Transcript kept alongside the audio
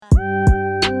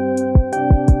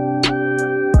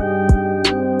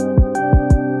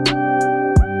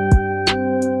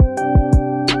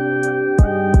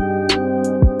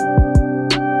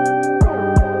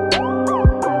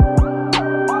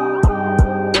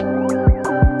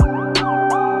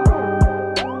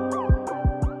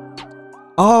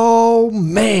Oh,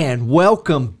 man.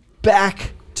 Welcome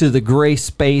back to the Gray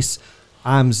Space.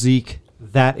 I'm Zeke.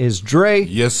 That is Dre.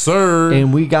 Yes, sir.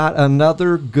 And we got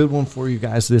another good one for you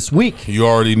guys this week. You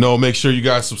already know. Make sure you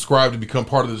guys subscribe to become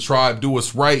part of the tribe. Do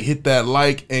us right. Hit that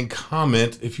like and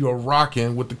comment if you are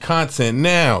rocking with the content.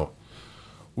 Now,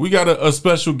 we got a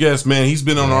special guest, man. He's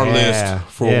been on our list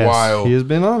for a while. He has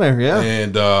been on there, yeah.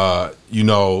 And,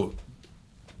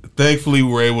 thankfully,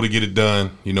 we were able to get it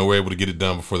done. We're able to get it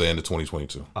done before the end of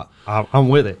 2022. I'm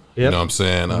with it. Yep. You know what I'm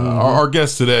saying? Our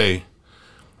guest today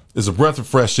is a breath of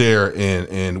fresh air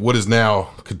in what is now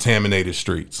contaminated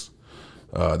streets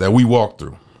that we walk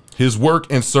through. His work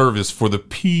and service for the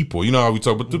people, you know how we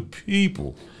talk about the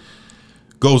people,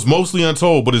 goes mostly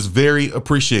untold, but is very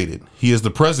appreciated. He is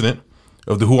the president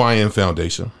of the Who I Am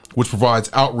Foundation, which provides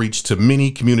outreach to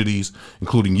many communities,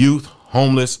 including youth,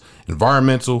 homeless,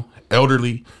 environmental,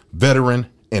 elderly, veteran,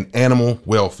 and animal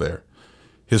welfare.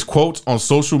 His quotes on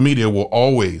social media will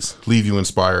always leave you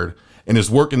inspired, and his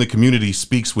work in the community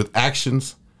speaks with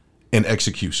actions and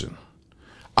execution.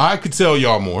 I could tell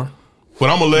y'all more, but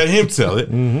I'm going to let him tell it.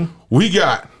 We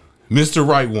got Mr.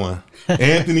 Right One,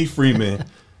 Anthony Freeman,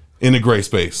 in the Gray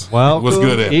Space. Welcome What's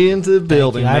good, Anthony? into the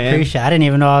building, man. I appreciate it. I didn't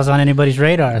even know I was on anybody's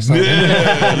radar. So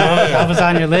I was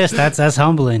on your list. That's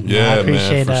humbling. Yeah, I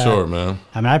appreciate man, for sure, man.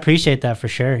 I appreciate that for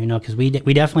sure, because we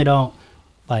definitely don't,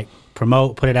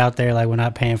 promote, put it out there. We're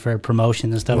not paying for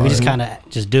promotion and stuff. Right. We just kind of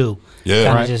just do. Yeah.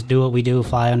 Kind of just do what we do,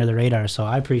 fly under the radar. So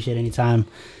I appreciate any time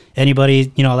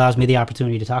anybody, allows me the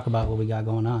opportunity to talk about what we got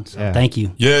going on. So thank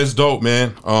you. Yeah, it's dope,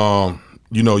 man.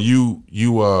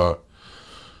 You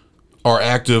are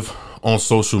active on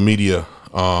social media,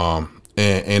 and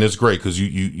it's great because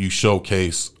you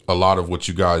showcase a lot of what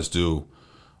you guys do.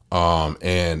 I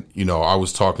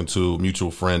was talking to a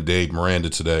mutual friend, Dave Miranda,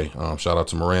 today. Shout out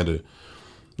to Miranda.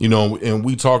 And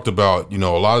we talked about,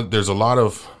 there's a lot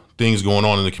of things going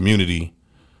on in the community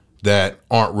that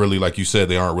aren't really, like you said,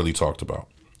 they aren't really talked about.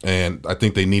 And I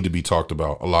think they need to be talked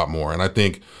about a lot more. And I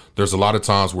think there's a lot of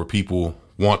times where people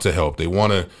want to help. They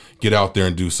want to get out there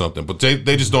and do something, but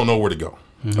they just don't know where to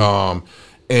go.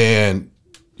 And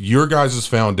your guys'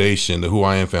 foundation, the Who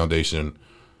I Am Foundation,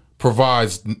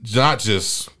 provides not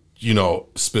just,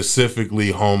 specifically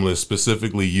homeless,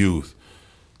 specifically youth,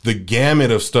 the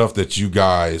gamut of stuff that you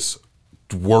guys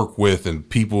work with and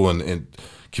people and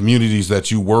communities that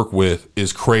you work with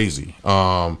is crazy.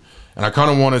 And I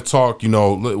kind of want to talk,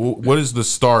 what is the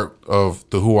start of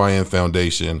the Who I Am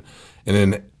Foundation? And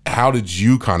then how did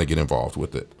you kind of get involved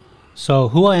with it? So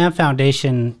Who I Am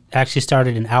Foundation actually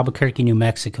started in Albuquerque, New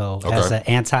Mexico as an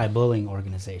anti-bullying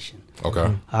organization.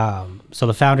 Okay. So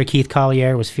the founder, Keith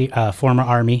Collier, was former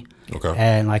Army. Okay.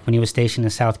 And when he was stationed in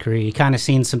South Korea, he kind of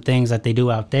seen some things that they do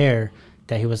out there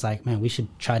that he was like, man, we should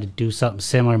try to do something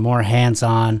similar, more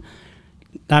hands-on.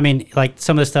 I mean,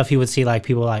 some of the stuff he would see,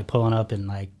 people pulling up and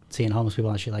seeing homeless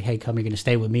people and shit, hey, come, you're going to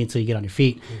stay with me until you get on your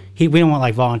feet. We don't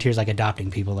want volunteers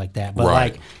adopting people like that, but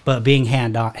right. But being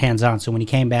hands-on. So when he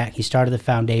came back, he started the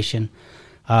foundation.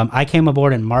 I came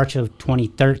aboard in March of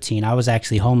 2013. I was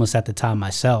actually homeless at the time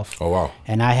myself. Oh, wow.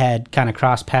 And I had kind of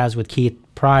crossed paths with Keith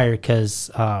prior because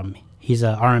he's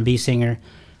a R&B singer.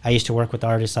 I used to work with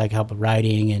artists, help with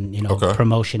writing and,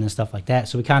 promotion and stuff like that.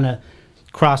 So we kind of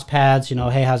crossed paths,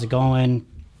 hey, how's it going?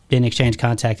 Didn't exchange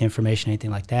contact information,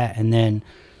 anything like that. And then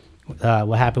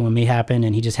what happened with me happened,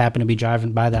 and he just happened to be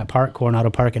driving by that park, Coronado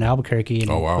Park in Albuquerque, and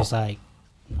was like,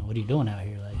 what are you doing out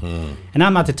here? And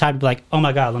I'm not the type to be like, oh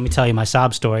my God, let me tell you my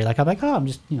sob story. I'm like, oh, I'm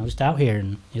just, just out here.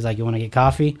 And he's like, you want to get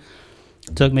coffee?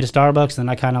 Took me to Starbucks, and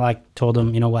I kind of told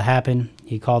him, what happened.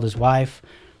 He called his wife,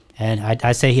 and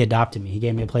I say he adopted me. He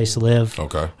gave me a place to live.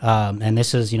 Okay. And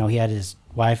this is, he had his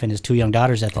wife and his 2 young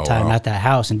daughters at the time at that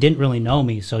house, and didn't really know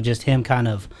me. So just him kind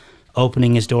of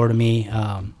opening his door to me.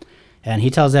 And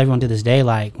he tells everyone to this day,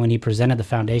 when he presented the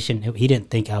foundation, he didn't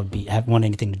think I would want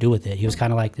anything to do with it. He was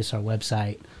kind of like, this is our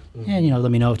website, and,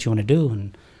 let me know what you want to do.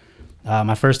 And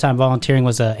my first time volunteering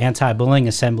was an anti-bullying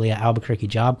assembly at Albuquerque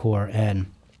Job Corps. And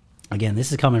again,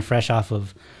 this is coming fresh off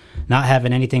of not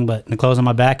having anything but the clothes on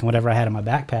my back and whatever I had in my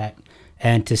backpack.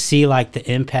 And to see the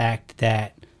impact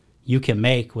that you can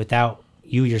make without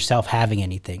you yourself having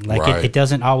anything. Right. It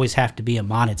doesn't always have to be a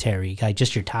monetary,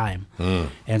 just your time.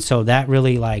 And so that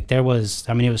really it was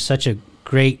such a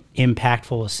great,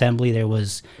 impactful assembly.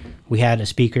 We had a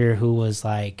speaker who was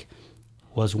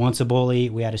once a bully.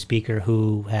 We had a speaker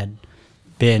who had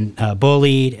been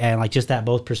bullied, and just that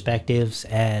both perspectives.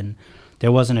 And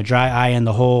there wasn't a dry eye in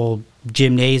the whole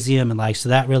gymnasium, and so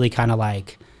that really kind of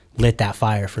lit that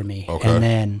fire for me. Okay. And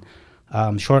then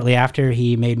shortly after,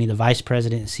 he made me the vice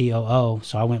president and COO.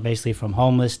 So I went basically from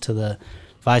homeless to the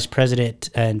vice president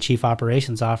and chief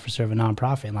operations officer of a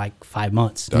nonprofit in like 5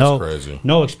 months. That's crazy.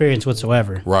 No experience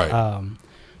whatsoever. Right.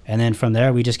 And then from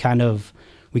there, we just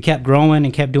we kept growing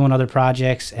and kept doing other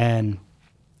projects, and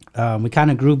we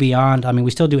kind of grew beyond. I mean,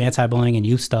 we still do anti-bullying and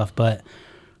youth stuff, but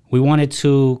we wanted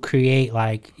to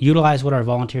utilize what our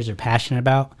volunteers are passionate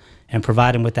about and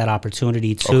provide them with that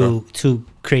opportunity to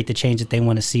create the change that they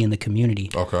want to see in the community.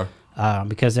 Okay.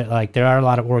 Because there are a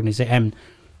lot of organizations, and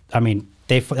I mean,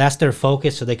 that's their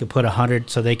focus, so they could put 100,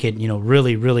 so they could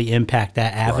really, really impact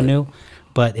that avenue. Right.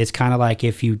 But it's kind of like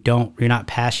if you're not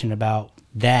passionate about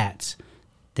that,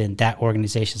 then that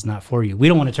organization is not for you. We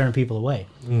don't want to turn people away.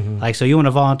 Mm-hmm. So you want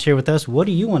to volunteer with us? What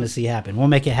do you want to see happen? We'll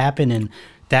make it happen, and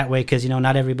that way, because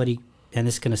not everybody, and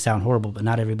this is going to sound horrible, but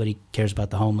not everybody cares about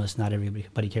the homeless. Not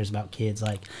everybody cares about kids.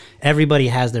 Like, everybody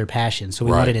has their passion, so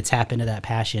we wanted to tap into that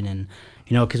passion, and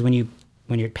because when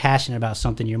you're passionate about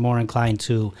something, you're more inclined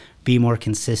to be more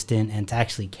consistent and to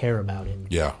actually care about it.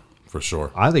 Yeah, for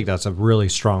sure. I think that's a really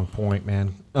strong point,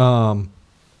 man.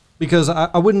 Because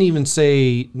I wouldn't even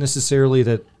say necessarily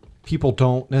that people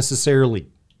don't necessarily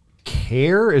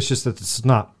care. It's just that it's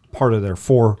not part of their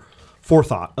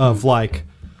forethought of like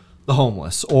the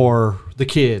homeless or the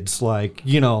kids,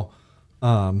 because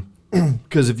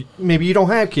if maybe you don't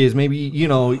have kids, maybe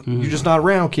you're just not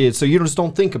around kids, so you just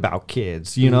don't think about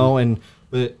kids,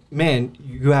 but man,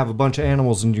 you have a bunch of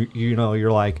animals, and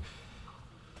you're like,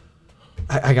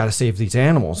 I got to save these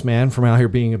animals, man, from out here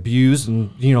being abused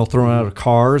and thrown out of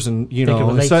cars, and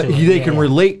they can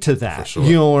relate to that. Sure.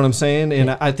 You know what I'm saying? And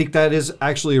I think that is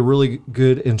actually a really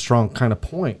good and strong kind of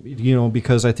point.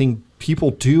 Because I think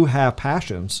people do have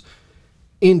passions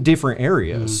in different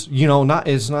areas.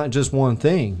 It's not just one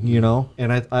thing.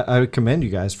 And I commend you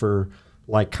guys for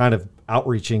kind of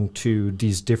outreaching to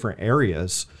these different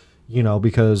areas.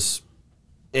 Because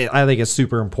I think it's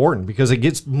super important because it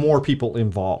gets more people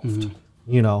involved. Mm-hmm.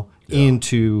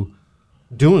 Into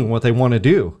doing what they want to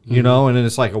do, and then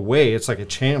it's like a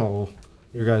channel,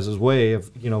 your guys' way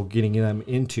of, getting them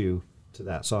into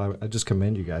that. So I just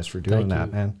commend you guys for doing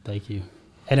that, man. Thank you.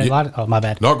 And a lot of, oh, my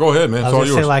bad. No, go ahead, man. I was going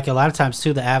to say, a lot of times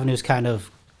too, the avenues kind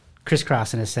of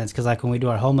crisscross in a sense, because when we do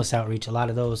our homeless outreach, a lot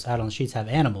of those out on the streets have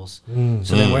animals. Mm.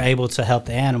 So then we're able to help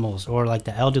the animals, or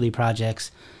the elderly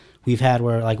projects we've had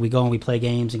where we go and we play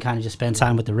games and kind of just spend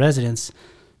time with the residents.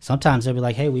 Sometimes they'll be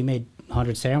like, hey, we made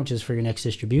 100 sandwiches for your next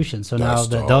distribution. So now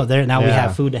we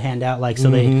have food to hand out.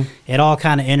 It all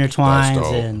kind of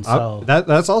intertwines. And so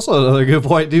that's also another good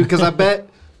point, dude. Because I bet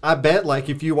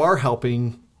if you are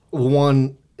helping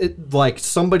one,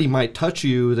 somebody might touch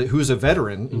you who's a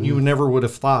veteran, and you never would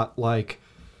have thought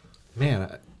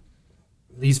man,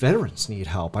 these veterans need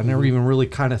help. I never even really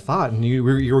kind of thought, and you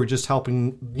were just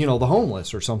helping the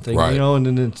homeless or something, right. And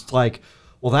then it's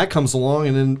well, that comes along,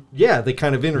 and then they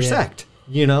kind of intersect.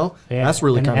 That's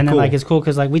really kind of cool. And then it's cool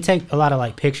because we take a lot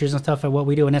of pictures and stuff of what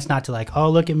we do, and it's not to oh,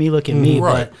 look at me,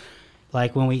 right.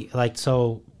 But when we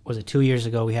so was it 2 years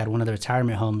ago, we had one of the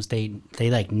retirement homes, they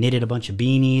knitted a bunch of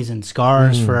beanies and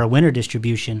scarves for our winter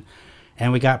distribution,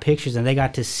 and we got pictures, and they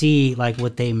got to see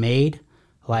what they made,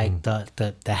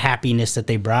 the happiness that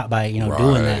they brought by right.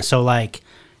 doing that. So it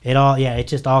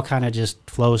just all kind of just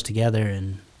flows together.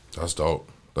 And that's dope.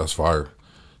 That's fire.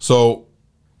 So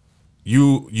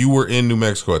you were in New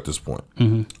Mexico at this point.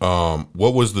 Mm-hmm.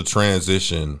 What was the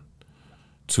transition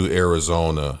to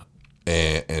Arizona,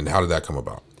 and how did that come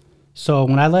about? So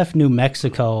when I left New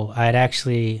Mexico,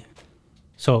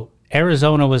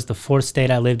 Arizona was the fourth state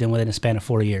I lived in within a span of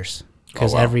 4 years.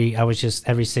 Because every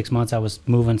 6 months I was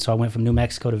moving. So I went from New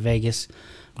Mexico to Vegas,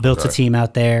 built a team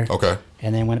out there. Okay.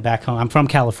 And then went back home. I'm from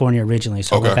California originally,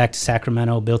 so I went back to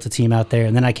Sacramento, built a team out there,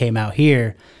 and then I came out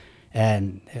here.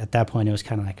 And at that point, it was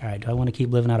kind of all right, do I want to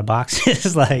keep living out of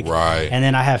boxes? Right. And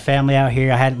then I have family out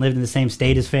here. I hadn't lived in the same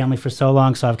state as family for so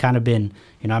long, so I've kind of been,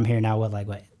 I'm here now,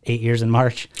 8 years in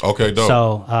March. Okay, dope.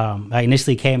 So I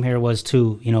initially came here was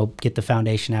to, get the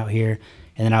foundation out here,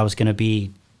 and then I was going to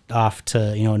be off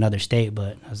to, another state,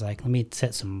 but I was like, let me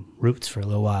set some roots for a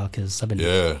little while because I've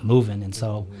been moving. And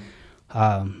so,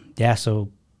 so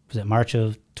was it March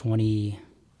of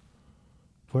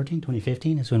 2014,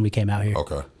 2015 is when we came out here.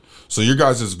 Okay. So your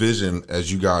guys' vision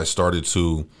as you guys started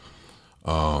to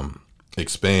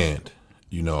expand,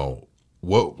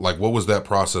 what was that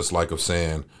process like of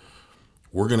saying,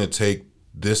 we're going to take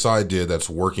this idea that's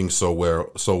working so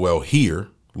well here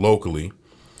locally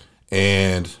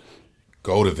and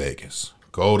go to Vegas,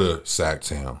 go to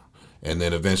Sacktown, and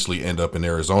then eventually end up in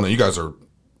Arizona. You guys are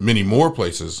many more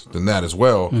places than that as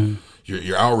well. Mm.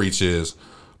 Your outreach is,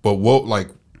 but what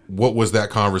was that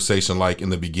conversation like in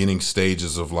the beginning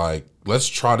stages of let's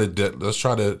try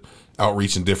to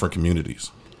outreach in different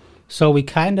communities? So we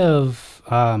kind of,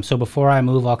 so before I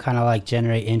move, I'll kind of like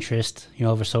generate interest,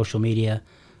 over social media.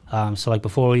 So like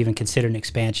before we even consider an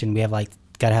expansion, we have like,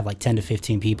 got to have like 10 to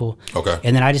 15 people. Okay.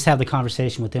 And then I just have the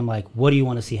conversation with them, like, what do you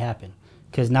want to see happen?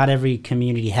 Because not every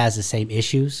community has the same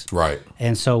issues. Right.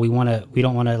 And so we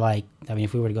don't want to like, I mean,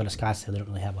 if we were to go to Scottsdale, they don't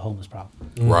really have a homeless problem.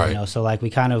 Right. So like we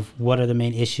kind of, what are the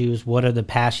main issues? What are the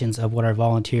passions of what our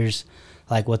volunteers,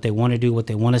 like what they want to do, what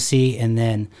they want to see? And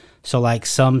then, so like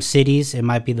some cities, it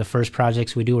might be the first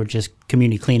projects we do are just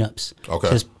community cleanups. Okay.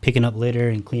 Just picking up litter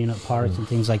and cleaning up parks and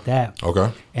things like that.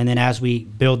 Okay. And then as we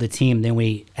build the team, then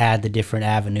we add the different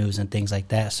avenues and things like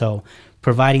that. So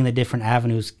providing the different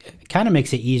avenues kind of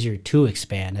makes it easier to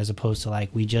expand as opposed to like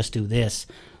we just do this.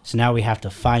 So now we have to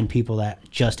find people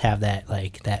that just have that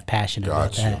like that passion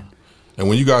about that. And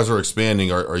when you guys are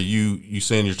expanding, are you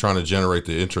saying you're trying to generate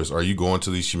the interest? Are you going to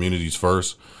these communities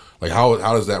first? Like how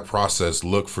does that process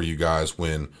look for you guys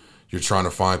when you're trying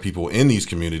to find people in these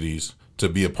communities to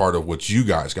be a part of what you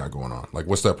guys got going on? Like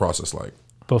what's that process like?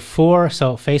 Before,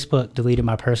 so Facebook deleted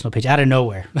my personal page out of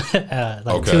nowhere,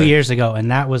 2 years ago,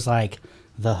 and that was like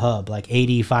the hub. Like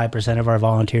 85% of our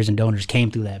volunteers and donors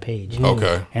came through that page.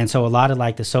 Okay. And so a lot of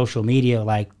like the social media,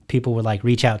 like people would like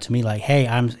reach out to me like, hey,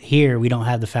 I'm here. We don't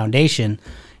have the foundation.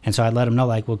 And so I'd let them know,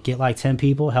 like, we'll get like 10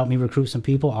 people, help me recruit some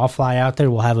people. I'll fly out there.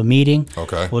 We'll have a meeting.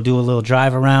 Okay. We'll do a little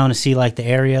drive around and see like the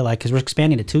area, like, because we're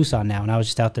expanding to Tucson now. And I was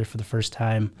just out there for the first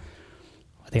time,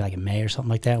 I think like in May or something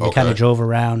like that. We kind of drove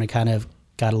around and kind of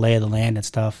got a lay of the land and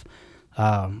stuff.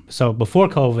 So before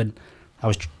COVID, I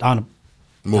was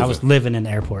living in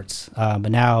airports.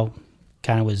 But now,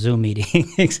 kind of with Zoom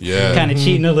meetings, kind of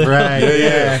cheating a little. Right.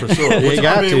 Yeah, for sure. Which, you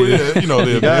got to.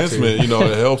 The advancement,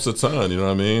 it helps a ton. You know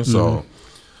what I mean?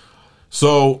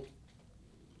 So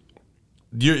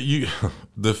you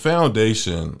the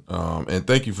foundation, and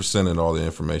thank you for sending all the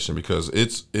information because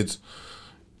it's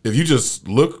if you just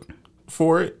look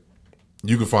for it,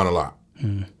 you can find a lot.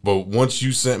 But once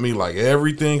you sent me like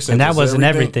everything, and that wasn't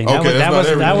everything. Okay, that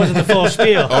wasn't the full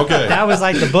spiel. Okay, that was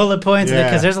like the bullet points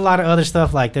because there's a lot of other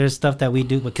stuff. Like there's stuff that we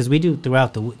do because we do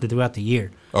throughout the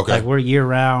year. Okay, like we're year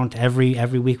round. Every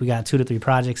week we got 2 to 3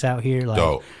 projects out here. Like,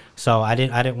 dope. So I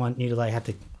didn't want you to like have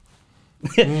to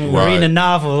read a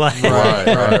novel. Like.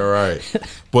 Right.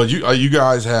 But you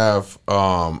guys have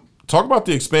talk about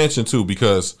the expansion too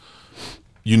because.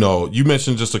 You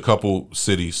mentioned just a couple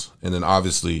cities, and then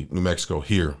obviously New Mexico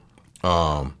here.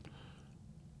 But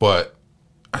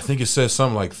I think it says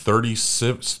something like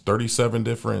 37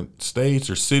 different states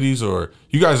or cities, or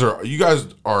you guys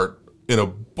are in a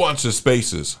bunch of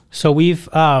spaces. So we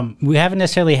haven't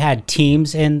necessarily had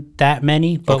teams in that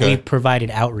many, but we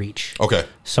provided outreach. Okay.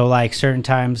 So like certain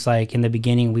times, like in the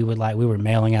beginning, we were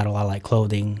mailing out a lot of like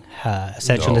clothing,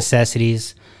 essential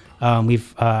necessities.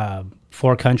 We've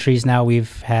 4 countries now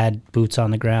we've had boots on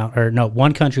the ground, or no,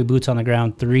 1 country boots on the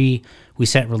ground. 3 we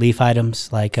sent relief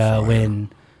items like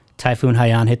when Typhoon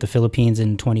Haiyan hit the Philippines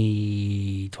in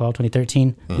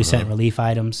 2013 we sent relief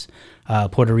items.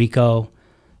 Puerto Rico,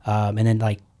 and then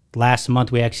like last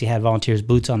month we actually had volunteers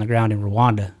boots on the ground in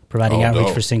Rwanda providing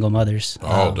outreach for single mothers.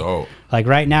 Dope. Like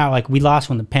right now, like we lost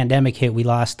when the pandemic hit, we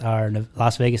lost our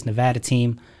Las Vegas, Nevada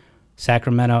team,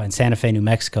 Sacramento, and Santa Fe, New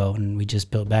Mexico, and we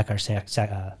just built back our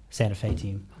Santa Fe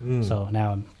team. So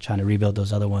now I'm trying to rebuild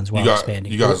those other ones while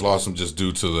expanding. You guys lost them just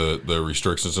due to the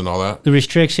restrictions and all that? The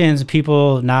restrictions,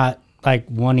 people not like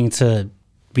wanting to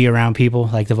be around people,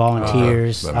 like the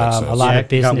volunteers, a lot of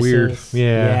businesses. Got weird.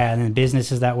 Yeah, and then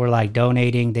businesses that were like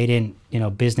donating, they didn't,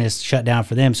 business shut down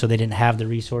for them, so they didn't have the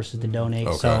resources to donate.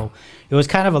 Okay. So it was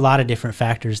kind of a lot of different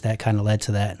factors that kind of led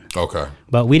to that. Okay.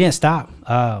 But we didn't stop.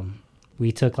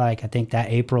 We took we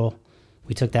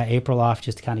took that April off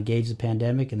just to kind of gauge the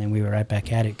pandemic, and then we were right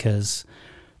back at it because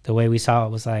the way we saw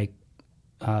it was like,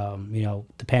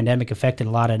 the pandemic affected a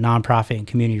lot of nonprofit and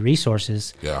community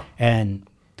resources. Yeah. And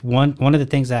one of the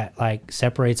things that like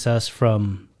separates us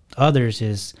from others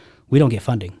is we don't get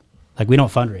funding. Like we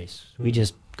don't fundraise. We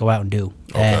just go out and do.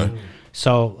 Okay. And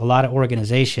so a lot of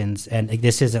organizations, and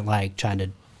this isn't like trying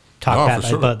to talk about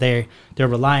that, but they're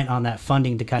reliant on that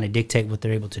funding to kind of dictate what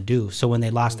they're able to do. So when they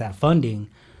lost that funding,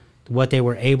 what they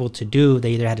were able to do,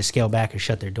 they either had to scale back or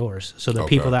shut their doors. So the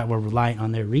people that were reliant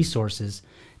on their resources,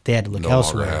 they had to look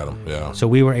elsewhere. Yeah. So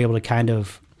we were able to kind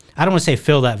of, I don't want to say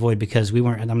fill that void because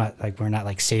we're not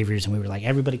like saviors and we were like,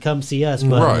 everybody come see us.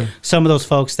 But some of those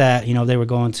folks that, they were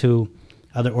going to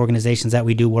other organizations that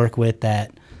we do work with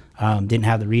that didn't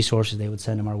have the resources, they would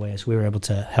send them our way. So we were able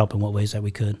to help in what ways that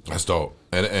we could. That's dope.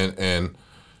 And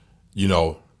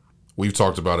we've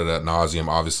talked about it ad nauseum,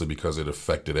 obviously, because it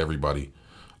affected everybody.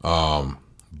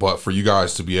 But for you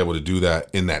guys to be able to do that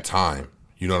in that time,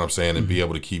 You know what I'm saying? And be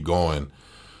able to keep going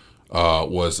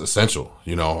was essential.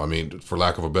 You know, I mean, for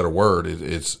lack of a better word,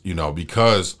 it's, you know,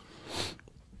 because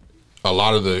a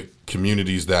lot of the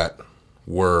communities that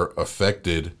were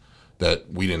affected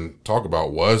that we didn't talk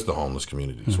about was the homeless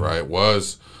communities, right?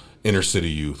 Was inner city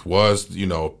youth, was, you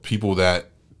know, people that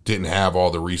didn't have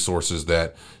all the resources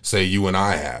that, say, you and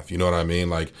I have. You know what I mean?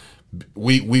 Like,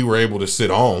 we were able to sit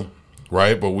home,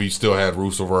 right? But we still had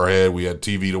roofs over our head. We had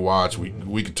TV to watch.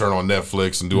 We could turn on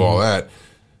Netflix and do all that.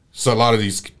 So a lot of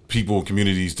these people,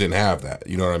 communities didn't have that.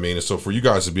 You know what I mean? And so for you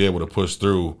guys to be able to push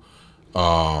through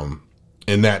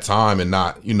in that time and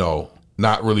not, you know,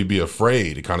 not really be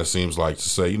afraid, it kind of seems like, to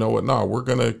say, you know what, no, we're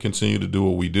going to continue to do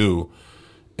what we do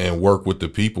and work with the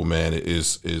people, man,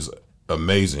 is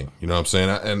amazing. You know what I'm saying?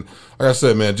 And like I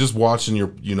said, man, just watching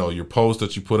your, you know, your posts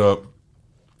that you put up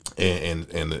and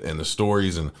the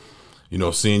stories, and, you know,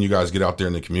 seeing you guys get out there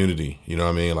in the community, you know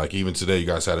what I mean? Like, even today, you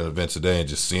guys had an event today, and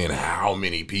just seeing how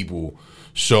many people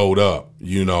showed up,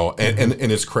 you know, and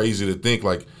it's crazy to think,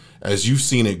 like, as you've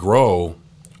seen it grow,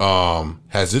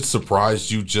 has it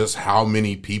surprised you just how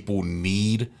many people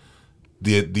need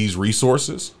these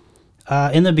resources?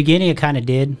 In the beginning, it kind of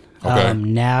did. Okay.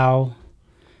 Now,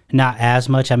 not as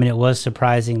much. I mean, it was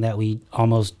surprising that we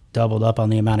almost doubled up on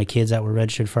the amount of kids that were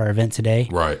registered for our event today.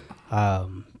 Right.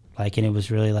 Like, and it was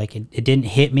really like, it didn't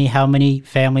hit me how many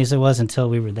families there was until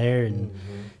we were there, and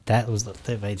that was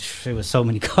it was so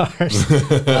many cars.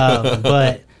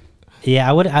 But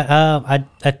yeah,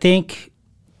 I think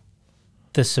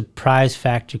the surprise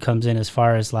factor comes in as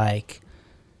far as like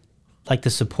the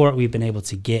support we've been able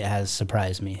to get has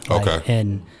surprised me. Like, Okay.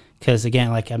 and because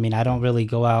again, like, I mean, I don't really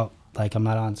go out, like, I'm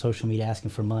not on social media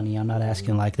asking for money. I'm not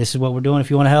asking like, this is what we're doing. If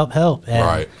you want to help. And,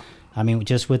 Right. I mean,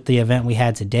 just with the event we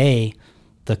had today,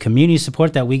 the community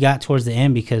support that we got towards the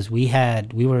end, because we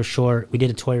were short. We did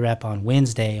a toy wrap on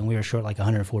Wednesday, and we were short like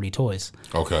 140 toys.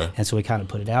 Okay. And so we kind of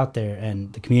put it out there,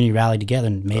 and the community rallied together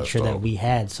and made That's sure dope. that we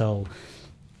had. So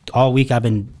all week I've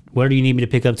been, where do you need me to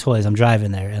pick up toys? I'm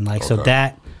driving there. And like, so Okay.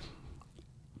 that,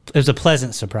 it was a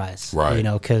pleasant surprise, Right. you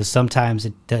know, because sometimes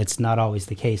it's not always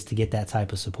the case to get that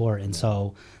type of support. And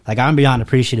so, like, I'm beyond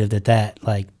appreciative that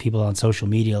like, people on social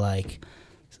media, like,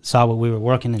 saw what we were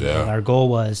working and what our goal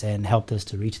was and helped us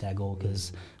to reach that goal,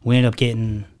 because we ended up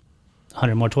getting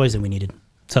 100 more toys than we needed.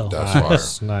 So That's fire.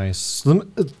 That's nice.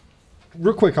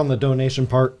 Real quick on the donation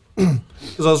part,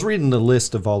 because I was reading the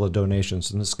list of all the donations,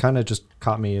 and this kind of just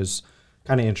caught me as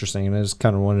kind of interesting, and I just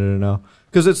kind of wanted to know,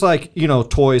 because it's like, you know,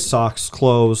 toys, socks,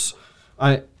 clothes,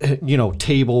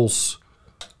 tables,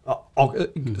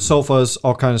 sofas,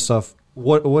 all kind of stuff.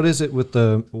 What is it with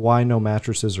the why no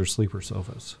mattresses or sleeper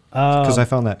sofas? Because I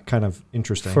found that kind of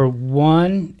interesting. for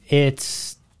one,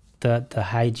 it's the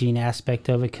hygiene aspect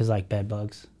of it, because like bed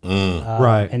bugs,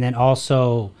 Right. and then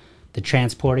also the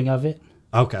transporting of it.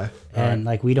 Okay. And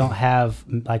like, we don't have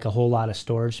like a whole lot of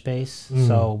storage space,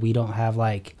 so we don't have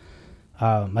like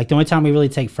the only time we really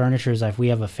take furniture is if we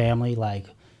have a family, like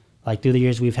through the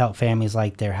years we've helped families,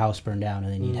 like their house burned down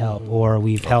and they need help, or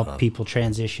we've helped people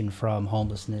transition from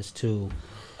homelessness to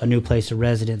a new place of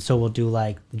residence, so we'll do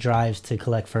like drives to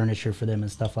collect furniture for them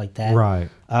and stuff like that. Right.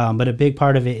 But a big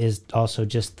part of it is also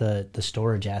just the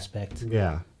storage aspect.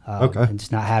 Yeah. Okay. And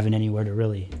just not having anywhere to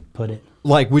really put it.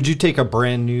 Like, would you take a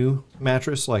brand new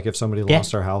mattress, like if somebody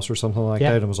lost their house or something like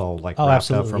that, and it was all like wrapped up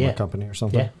absolutely, from a company or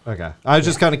something? Yeah. Okay. I was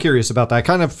just kind of curious about that. I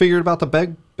kind of figured about the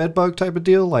bed bug type of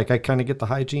deal. Like, I kind of get the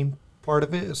hygiene part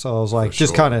of it. So I was like,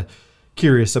 just kind of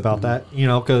curious about that, you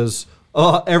know, because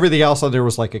everything else on there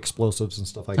was like explosives and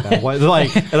stuff like that. And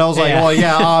I was like, well,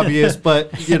 yeah, obvious,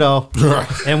 but you know.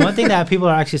 And one thing that people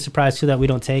are actually surprised too that we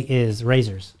don't take is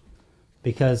razors.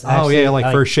 Because actually,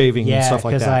 like first shaving and stuff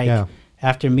like that. Yeah.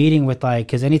 After meeting with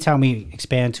because anytime we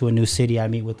expand to a new city, I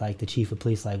meet with like the chief of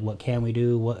police. Like, what can we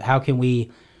do? How can we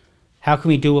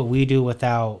do what we do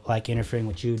without like interfering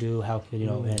with what you do? How can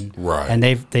and Right. And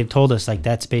they've told us like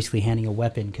that's basically handing a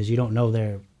weapon, because you don't know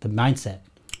the mindset.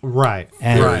 Right.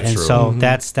 And true. so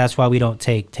that's why we don't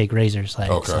take razors. Like,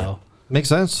 Okay. so. Makes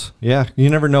sense. Yeah. You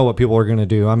never know what people are going to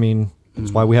do. I mean,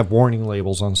 that's why we have warning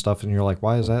labels on stuff, and you're like,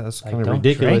 why is that? That's Like, kind of don't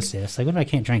ridiculous. drink this. Like, what if I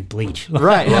can't drink bleach?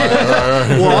 Right.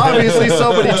 Well, obviously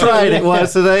somebody tried it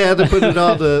once, so they had to put it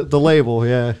on the label.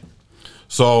 Yeah.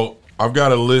 So I've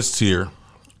got a list here,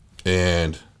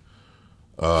 and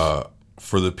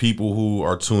for the people who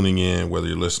are tuning in, whether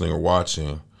you're listening or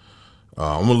watching,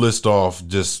 I'm gonna list off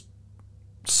just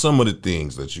some of the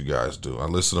things that you guys do. I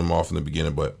listed them off in the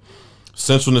beginning, but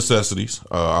essential necessities.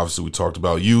 Obviously, we talked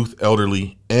about youth,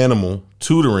 elderly, animal,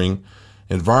 tutoring,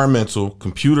 environmental,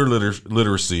 computer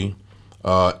literacy,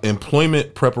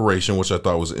 employment preparation, which I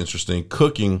thought was interesting,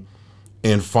 cooking,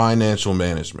 and financial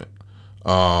management.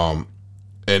 And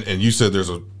you said there's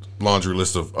a laundry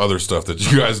list of other stuff that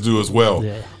you guys do as well.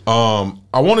 Yeah.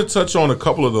 I want to touch on a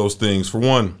couple of those things. For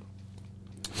one,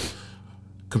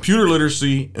 computer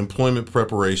literacy, employment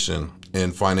preparation,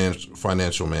 and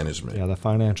financial management. Yeah, the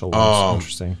financial one's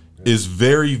interesting. Is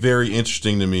very, very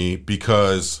interesting to me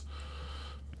because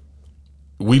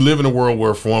we live in a world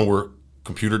where, for one, we're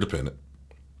computer dependent.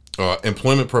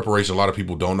 Employment preparation, a lot of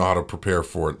people don't know how to prepare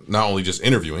for it, not only just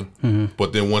interviewing,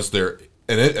 but then once they're,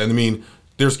 and I mean,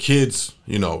 there's kids,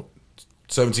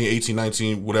 17, 18,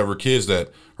 19, whatever kids that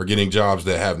are getting jobs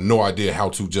that have no idea how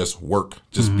to just work,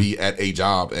 just be at a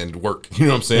job and work. You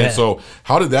know what I'm saying? Yeah. So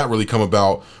how did that really come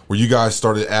about where you guys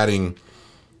started adding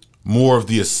more of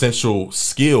the essential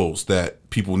skills that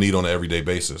people need on an everyday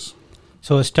basis?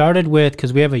 So it started with,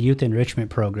 because we have a youth enrichment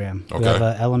program. Okay. We have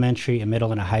an elementary, a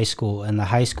middle, and a high school. And the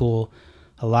high school,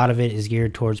 a lot of it is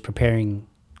geared towards preparing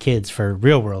kids for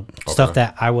real world stuff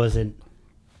that I wasn't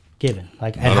given.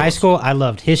 Like at high school, I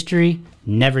loved history,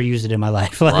 never used it in my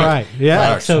life. Like, Right.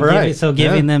 Yeah. Like, so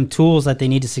giving them tools that they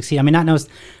need to succeed. I mean, not know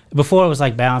before it was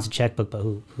like balance a checkbook, but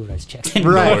who writes checks? Right.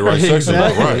 Nobody writes checks anymore.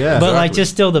 Exactly. Right. Yeah. But like just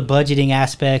still the budgeting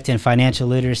aspect and financial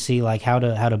literacy, like how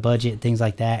to budget, things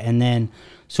like that. And then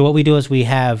so what we do is we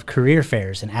have career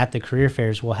fairs, and at the career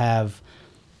fairs we'll have,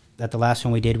 at the last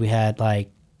one we did, we had like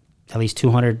at least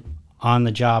 200 on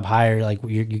the job hire, like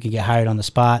you could get hired on the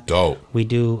spot. Dope. We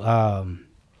do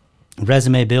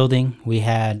resume building. We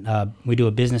do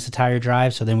a business attire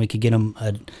drive, so then we could get them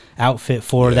an outfit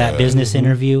for that business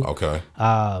interview. Okay.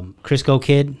 Crisco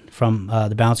Kid from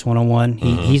the Bounce 101,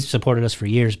 he's supported us for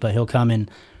years, but he'll come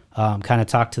and kind of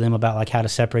talk to them about like how to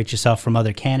separate yourself from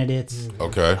other candidates.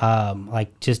 Okay.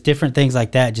 Like just different things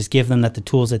like that. Just give them the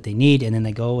tools that they need, and then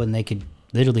they go and they could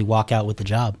literally walk out with the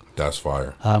job. That's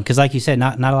fire. Because like you said,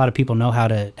 not a lot of people know how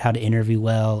to interview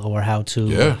well, or how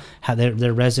to how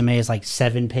their resume is like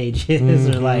 7 pages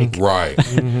or like Right.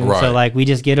 Right. So like we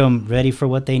just get them ready for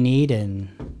what they need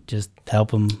and just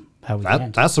help them how we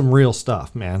can. That's some real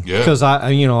stuff, man. Yeah. Because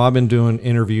I've been doing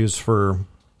interviews for,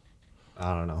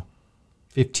 I don't know,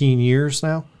 15 years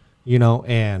now,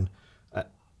 and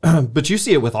but you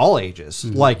see it with all ages.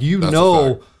 Like That's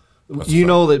a fact.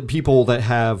 that people that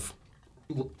have,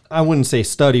 I wouldn't say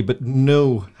study, but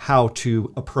know how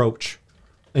to approach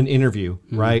an interview,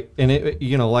 right? And it,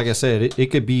 like I said,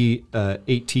 it could be a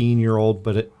 18-year-old,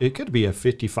 but it could be a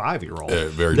 55-year-old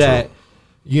very that,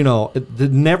 true.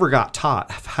 that never got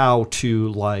taught how to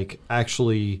like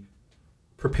actually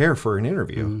prepare for an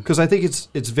interview. Because I think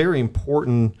it's very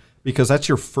important, because that's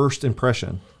your first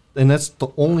impression, and that's the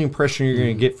only impression you're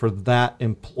going to get for that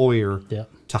employer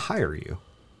to hire you.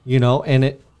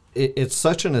 And it's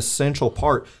such an essential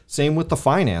part. Same with the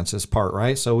finances part,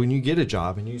 right? So when you get a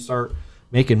job and you start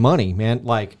making money, man,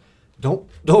 like don't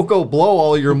go blow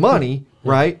all your money,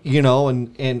 right?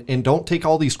 And don't take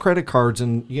all these credit cards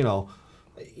and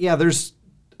there's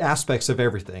aspects of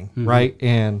everything, right?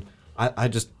 And I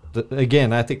just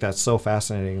again, I think that's so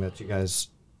fascinating that you guys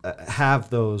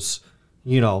have those,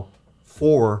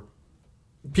 for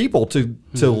people to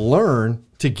learn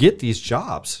to get these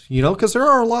jobs, because there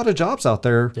are a lot of jobs out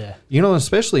there,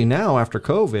 especially now after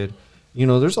COVID,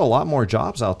 there's a lot more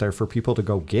jobs out there for people to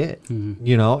go get,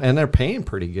 and they're paying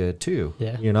pretty good too,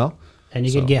 And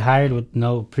you could get hired with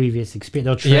no previous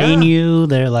experience. They'll train you.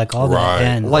 They're like all that.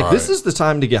 And like this is the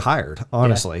time to get hired,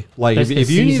 honestly. Like if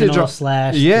you need a job,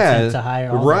 to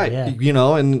hire, right? That,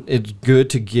 and it's good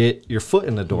to get your foot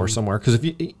in the door somewhere, because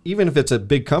even if it's a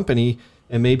big company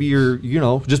and maybe you're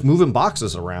just moving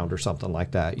boxes around or something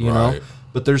like that, know.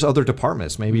 But there's other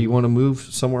departments. Maybe you want to move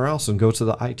somewhere else and go to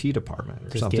the IT department or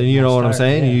just something. You know what I'm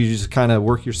saying? Yeah. You just kind of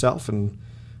work yourself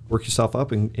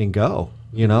up and go.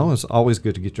 It's always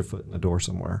good to get your foot in the door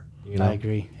somewhere. I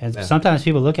agree. And sometimes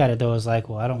people look at it though as like,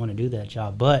 well, I don't want to do that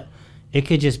job, but it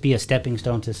could just be a stepping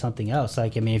stone to something else.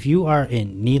 Like, I mean, if you are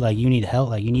in need, like you need help,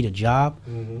 like you need a job,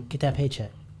 get that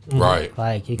paycheck. Right.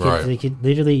 Like it could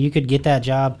literally, you could get that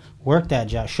job, work that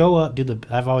job, show up,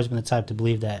 I've always been the type to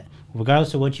believe that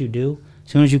regardless of what you do,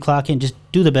 as soon as you clock in, just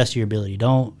do the best of your ability.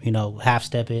 Don't, half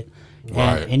step it.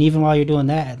 And even while you're doing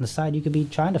that, on the side, you could be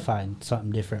trying to find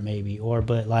something different maybe.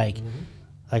 But like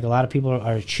a lot of people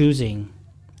are choosing,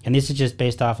 and this is just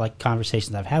based off like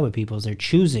conversations I've had with people, is they're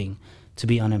choosing to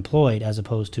be unemployed as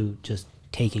opposed to just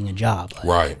taking a job.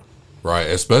 Right.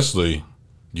 Especially,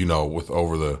 with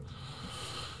over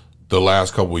the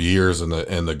last couple of years and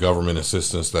the government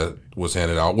assistance that was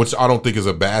handed out, which I don't think is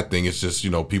a bad thing. It's just,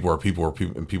 people are people,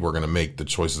 and people are going to make the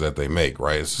choices that they make,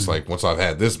 right? It's just like, once I've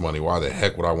had this money, why the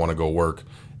heck would I want to go work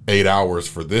 8 hours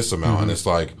for this amount? And it's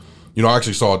like, I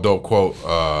actually saw a dope quote.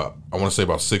 I want to say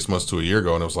about 6 months to a year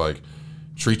ago, and it was like,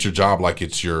 treat your job like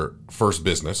it's your first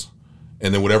business,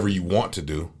 and then whatever you want to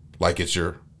do, like it's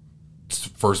your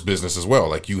first business as well.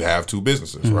 Like you have two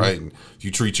businesses, right? And if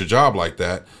you treat your job like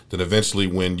that, then eventually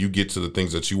when you get to the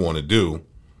things that you want to do,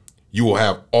 you will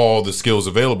have all the skills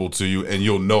available to you, and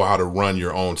you'll know how to run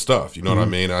your own stuff. You know what I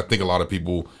mean? And I think a lot of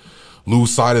people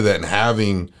lose sight of that, and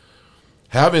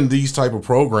having these type of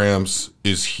programs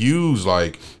is huge.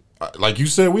 Like you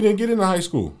said, we didn't get into high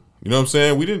school. You know what I'm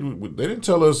saying? They didn't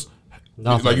tell us.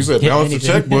 Nothing. Like you said, balance the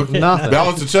checkbook.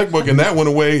 Balance the checkbook, and that went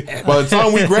away. By the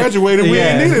time we graduated, we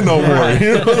ain't needed no more. Right.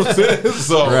 You know what I'm saying?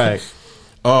 So, right.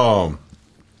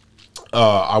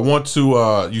 I want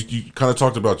to. You kind of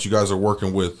talked about you guys are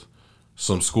working with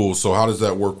some schools. So how does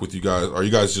that work with you guys? Are you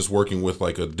guys just working with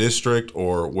like a district,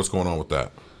 or what's going on with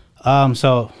that?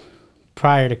 So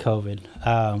prior to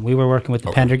COVID, we were working with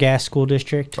the Pendergast School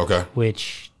District. Okay.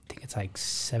 Which I think it's like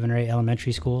 7 or 8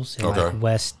 elementary schools in like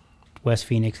West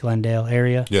Phoenix, Glendale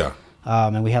area. Yeah.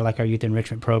 And we had like our youth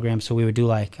enrichment program. So we would do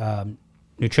like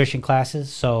nutrition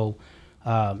classes. So,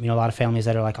 a lot of families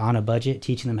that are like on a budget,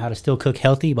 teaching them how to still cook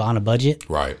healthy, but on a budget.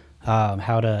 Right.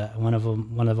 One of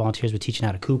the volunteers was teaching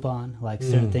how to coupon, like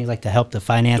certain things like to help the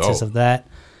finances of that.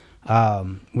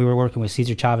 We were working with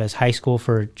Cesar Chavez High School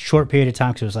for a short period of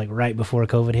time because it was like right before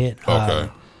COVID hit. Okay.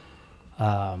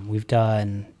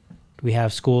 We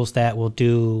have schools that will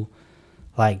do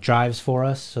like drives for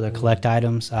us, so they'll collect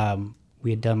items.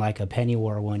 We had done like a penny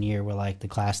war one year where like the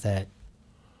class that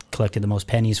collected the most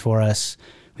pennies for us,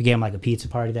 we gave them like a pizza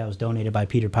party that was donated by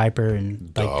Peter Piper,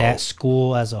 and like that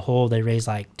school as a whole, they raised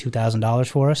like $2,000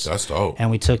 for us. That's dope. And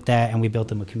we took that and we built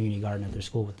them a community garden at their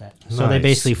school with that. So they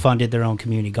basically funded their own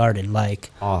community garden.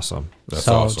 Like awesome. That's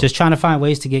awesome. Just trying to find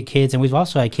ways to get kids, and we've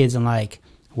also had kids in like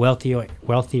wealthier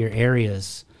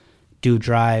areas do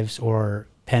drives or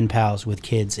pen pals with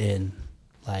kids in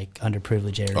like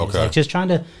underprivileged areas. Okay. Like just trying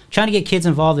to get kids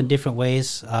involved in different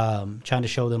ways, trying to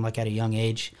show them like at a young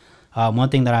age. One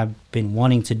thing that I've been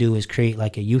wanting to do is create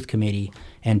like a youth committee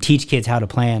and teach kids how to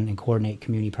plan and coordinate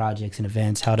community projects and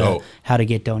events, how to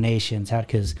get donations,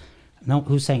 because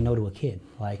who's saying no to a kid?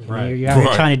 Like you're out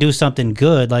here trying to do something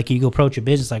good, like you go approach a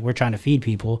business like we're trying to feed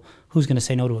people. Who's going to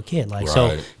say no to a kid? Like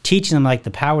so teaching them like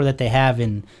the power that they have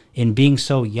in being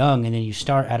so young, and then you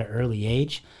start at an early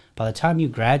age. By the time you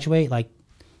graduate, like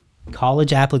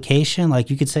college application,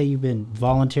 like you could say you've been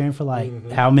volunteering for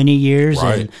like how many years,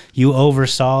 and you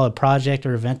oversaw a project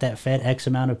or event that fed X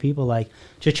amount of people. Like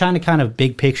just trying to kind of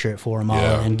big picture it for them all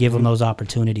and give them those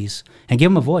opportunities and give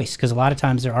them a voice, because a lot of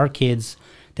times there are kids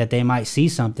that they might see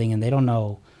something and they don't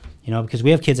know, because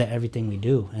we have kids at everything we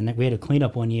do. And we had a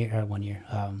cleanup a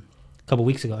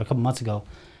couple months ago,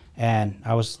 and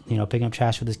I was picking up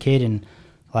trash with this kid, and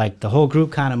like the whole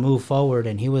group kind of moved forward,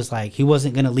 and he was like, he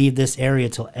wasn't going to leave this area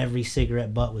till every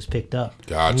cigarette butt was picked up.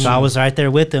 Gotcha. So I was right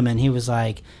there with him, and he was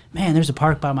like, man, there's a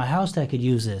park by my house that could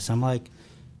use this. I'm like,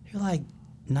 you're like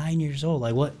 9 years old.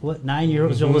 Like what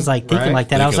 9-year-old was like thinking like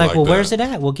that? I was like, well, where's it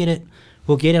at? We'll get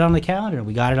it on the calendar.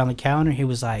 We got it on the calendar. He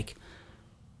was like,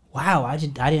 wow, I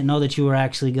didn't know that you were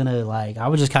actually going to, like, I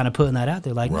was just kind of putting that out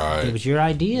there. Like, it was your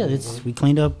idea. We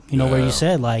cleaned up, where you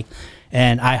said, like,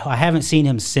 and I haven't seen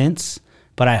him since.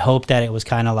 But I hope that it was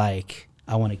kind of like,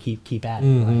 I want to keep at it.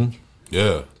 Like.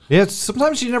 Yeah.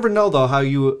 Sometimes you never know though how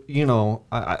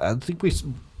I think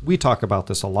we talk about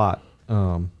this a lot,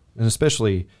 and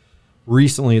especially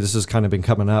recently, this has kind of been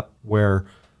coming up where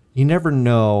you never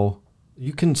know.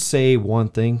 You can say one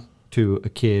thing to a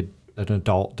kid, an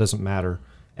adult, doesn't matter,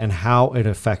 and how it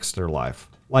affects their life.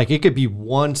 Like it could be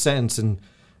one sentence, and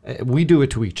we do it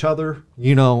to each other,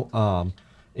 and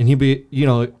he'd be,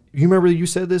 you remember you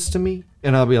said this to me?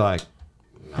 And I'll be like,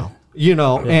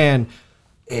 no, and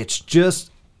it's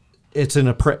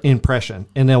an impression,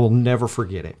 and they will never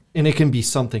forget it. And it can be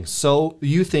something so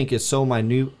you think is so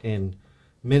minute and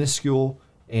minuscule,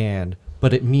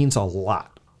 but it means a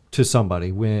lot to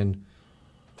somebody when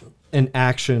an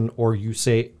action, or you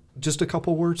say just a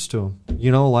couple words to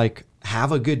them, like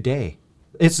have a good day.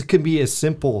 It can be as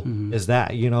simple as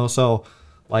that, so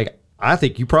like, I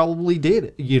think you probably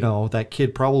did, that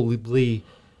kid probably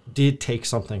did take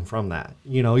something from that.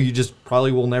 You just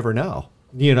probably will never know,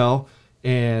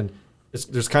 and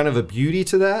there's kind of a beauty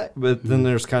to that, but then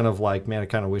there's kind of like, man, I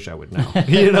kind of wish I would know.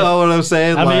 You know what I'm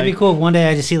saying? I mean, it'd be cool. One day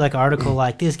I just see like an article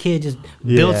like this kid just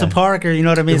built a park, or you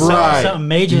know what I mean? Something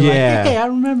major. Like, hey, I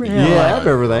remember him. Yeah, like, I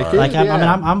remember that kid. Like,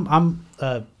 I'm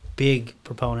a big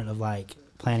proponent of like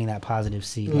planting that positive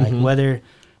seed. Like whether,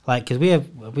 like, because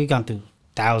we've gone through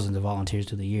thousands of volunteers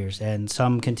through the years, and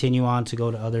some continue on to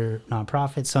go to other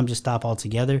nonprofits, some just stop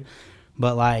altogether.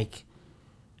 But like,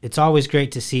 it's always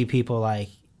great to see people like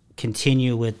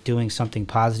continue with doing something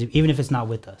positive, even if it's not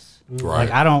with us. Right.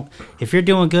 Like if you're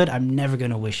doing good, I'm never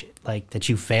gonna wish it like that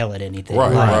you fail at anything.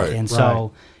 Right. Like, Right. And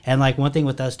so, and like one thing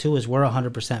with us too is we're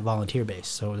 100% volunteer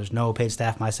based, so there's no paid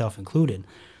staff, myself included.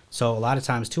 So a lot of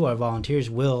times too, our volunteers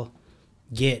will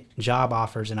get job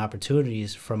offers and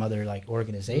opportunities from other like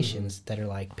organizations that are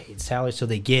like paid salaries, so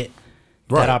they get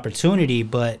that opportunity,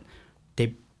 but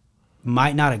they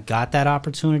might not have got that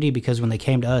opportunity because when they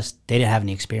came to us, they didn't have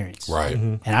any experience. Right.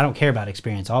 And I don't care about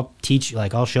experience. I'll teach you,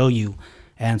 like I'll show you.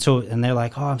 And they're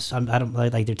like, oh, I don't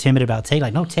like they're timid about take.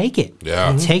 Like, no, take it.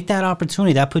 Yeah. Take that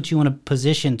opportunity. That puts you in a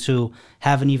position to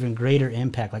have an even greater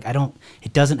impact. Like,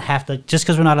 it doesn't have to, just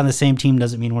because we're not on the same team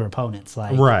doesn't mean we're opponents.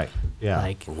 Like, Right. Yeah.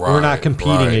 Like, We're not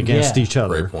competing against each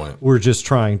other. Great point. We're just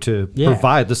trying to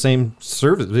provide the same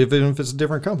service, even if it's a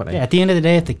different company. yeah, at the end of the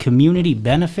day, if the community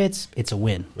benefits, it's a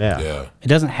win. Yeah. It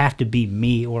doesn't have to be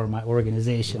me or my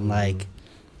organization. Like,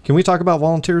 Can we talk about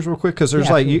volunteers real quick? Because there's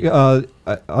on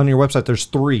your website, there's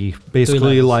three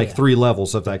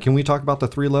levels of that. Can we talk about the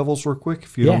 3 levels real quick,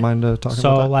 if you don't mind talking about that?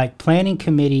 So, like, planning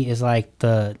committee is like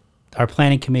our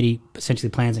planning committee essentially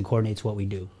plans and coordinates what we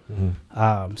do.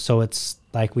 So it's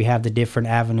like we have the different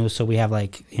avenues. So we have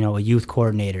like, a youth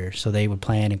coordinator. So they would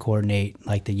plan and coordinate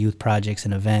like the youth projects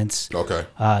and events. Okay.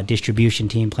 Distribution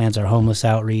team plans our homeless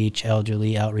outreach,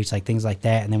 elderly outreach, like things like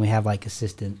that. And then we have like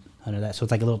assistant under that. So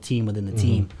it's like a little team within the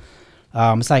team.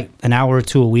 It's like an hour or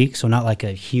 2 a week. So not like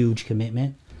a huge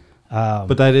commitment.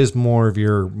 But that is more of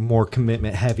your more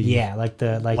commitment heavy. Yeah. Like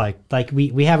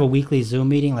we have a weekly Zoom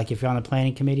meeting. Like if you're on the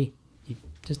planning committee,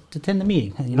 just attend the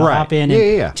meeting, hop in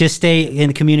and just stay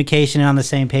in communication and on the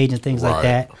same page and things like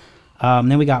that.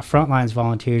 Then we got frontlines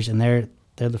volunteers, and they're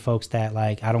the folks that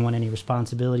like, I don't want any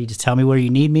responsibility. Just tell me where you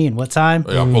need me and what time.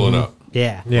 Yeah, I'm pulling up.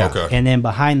 Yeah. Okay. And then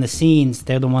behind the scenes,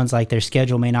 they're the ones like their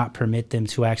schedule may not permit them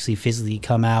to actually physically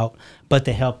come out, but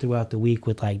they help throughout the week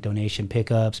with like donation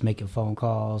pickups, making phone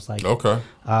calls, like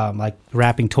like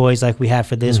wrapping toys like we have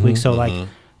for this week. So like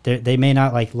they may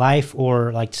not like life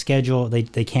or like schedule, they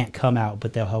can't come out,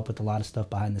 but they'll help with a lot of stuff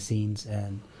behind the scenes.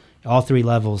 And all 3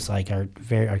 levels like are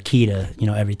key to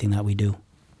everything that we do.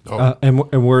 And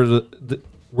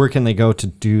where can they go to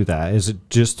do that? Is it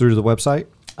just through the website?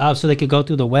 So they could go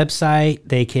through the website.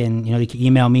 They can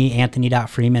email me,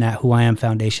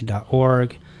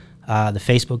 anthony.freeman@whoiamfoundation.org. The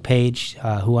Facebook page,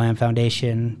 Who I Am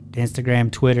Foundation,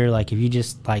 Instagram, Twitter. Like if you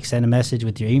just like send a message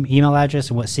with your email address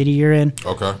and what city you're in.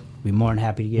 Okay. Be more than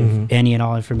happy to give any and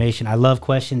all information. I love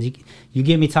questions. You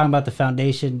get me talking about the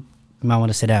foundation, you might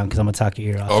want to sit down because I'm gonna talk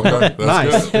your ear off. Okay, that's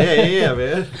nice. Good. Yeah,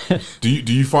 man. Do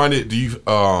you find it? Do you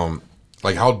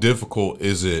like how difficult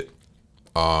is it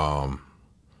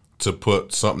to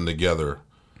put something together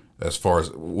as far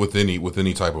as with any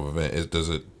type of event? Does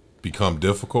it become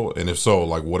difficult? And if so,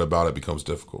 like what about it becomes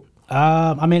difficult?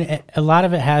 I mean, a lot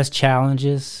of it has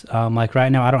challenges. Like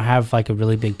right now, I don't have like a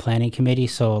really big planning committee,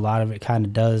 so a lot of it kind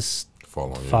of does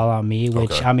fall on me.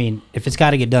 Which I mean, if it's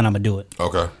got to get done, I'm gonna do it.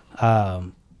 Okay.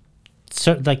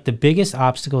 So like the biggest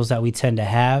obstacles that we tend to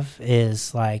have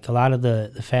is like a lot of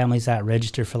the families that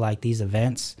register for like these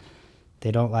events,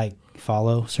 they don't like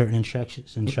follow certain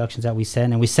instructions that we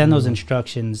send, and we send those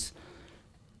instructions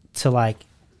to like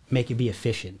make it be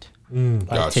efficient.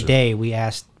 Like today, we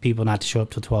asked people not to show up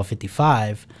till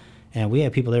 12:55, and we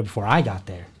had people there before I got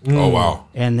there. Oh wow!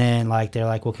 And then like they're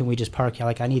like, well, can we just park?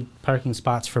 Like I need parking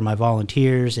spots for my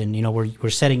volunteers, and we're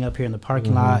setting up here in the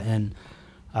parking lot, and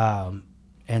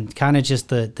kind of just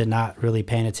the not really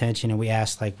paying attention. And we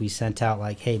asked, like we sent out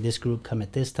like, hey, this group come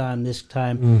at this time.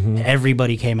 And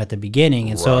everybody came at the beginning,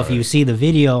 and so if you see the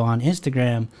video on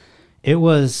Instagram, it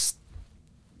was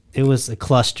a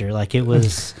cluster. Like it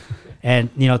was.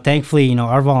 And, thankfully,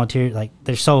 our volunteers, like,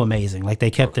 they're so amazing. Like, they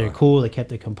kept their cool. They kept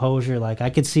their composure. Like, I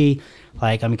could see,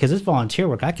 like, I mean, because it's volunteer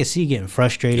work, I could see getting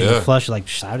frustrated and flushed. Like,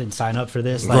 I didn't sign up for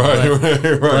this. Like,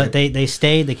 but they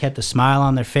stayed. They kept a smile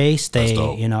on their face. They,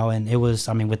 and it was,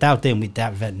 I mean, without them,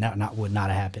 that event would not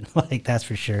have happened. Like, that's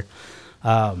for sure.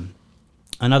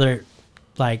 Another,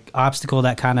 like, obstacle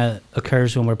that kind of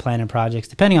occurs when we're planning projects,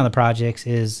 depending on the projects,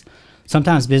 is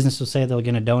sometimes business will say they're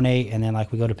going to donate, and then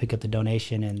like we go to pick up the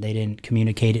donation and they didn't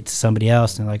communicate it to somebody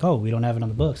else, and they're like, oh, we don't have it on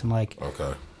the books. I'm like,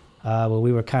 okay. Well,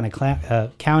 we were kind of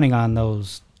counting on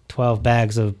those 12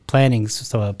 bags of planning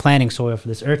soil for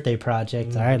this Earth Day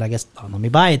project. All right, I guess let me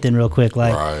buy it then real quick.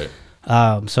 Like,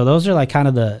 so those are like kind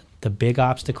of the big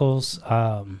obstacles.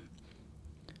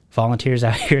 Volunteers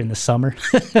out here in the summer.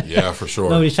 Yeah, for sure.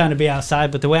 Nobody's trying to be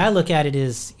outside, but the way I look at it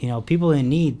is, people in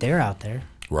need, they're out there.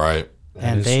 Right.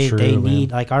 And they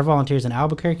need, like our volunteers in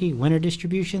Albuquerque, winter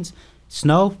distributions,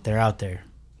 snow, they're out there.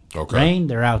 Okay. Rain,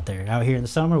 they're out there. Out here in the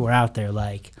summer, we're out there.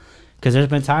 Like, Because there's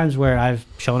been times where I've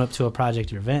shown up to a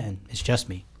project or event and it's just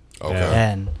me. Okay.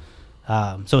 And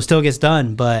so it still gets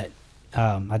done, but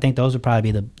I think those would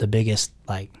probably be the biggest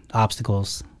like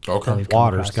obstacles. Okay.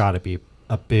 Water's got to be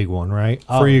a big one, right?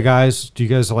 For you guys, do you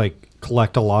guys like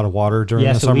collect a lot of water during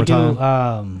the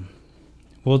summertime?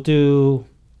 We'll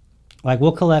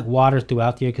collect water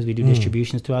throughout the year because we do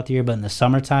distributions throughout the year. But in the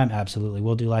summertime, absolutely,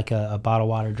 we'll do like a bottled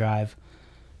water drive,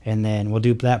 and then we'll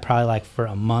do that probably like for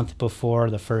a month before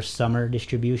the first summer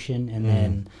distribution. And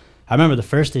then I remember the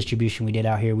first distribution we did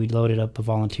out here, we loaded up the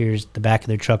volunteers the back of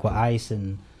their truck with ice,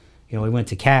 and we went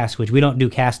to cast, which we don't do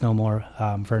cast no more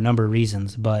for a number of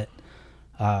reasons, but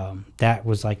that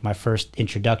was like my first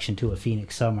introduction to a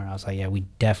Phoenix summer. I was like, yeah, we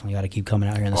definitely got to keep coming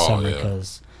out here in the summer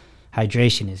because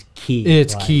hydration is key.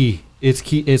 It's key. It's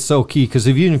key. It's so key because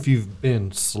even if you've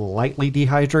been slightly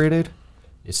dehydrated,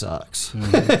 it sucks.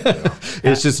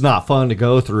 It's just not fun to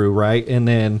go through, right? And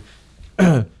then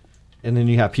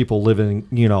you have people living,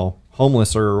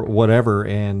 homeless or whatever,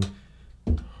 and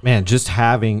man, just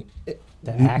having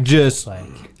just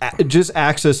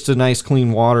access to nice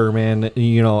clean water, man,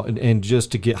 and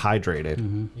just to get hydrated,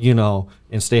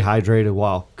 and stay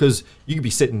hydrated because you could be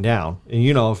sitting down, and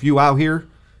if you out here,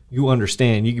 you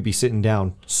understand you could be sitting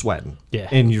down sweating,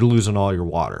 and you're losing all your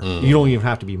water. You don't even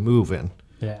have to be moving.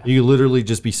 You literally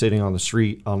just be sitting on the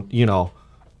street on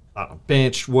a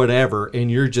bench, whatever, and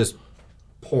you're just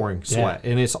pouring sweat,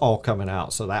 and it's all coming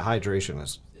out. So that hydration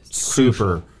is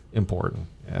super important.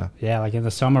 Yeah, like in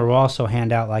the summer, we'll also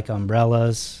hand out like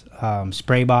umbrellas,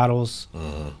 spray bottles,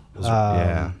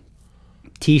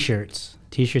 T-shirts.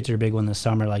 T-shirts are a big one this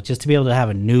summer, like just to be able to have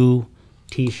a new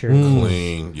T-shirt.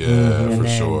 Clean, for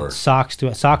sure. Socks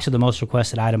are the most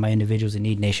requested item by individuals in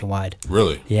need nationwide.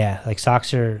 Really? Yeah, like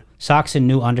socks and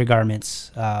new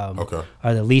undergarments are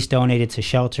the least donated to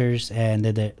shelters, and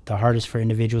they're the hardest for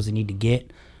individuals that need to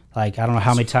get. Like, I don't know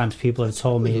how many times people have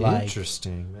told me, like...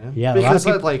 Interesting, man. Yeah, because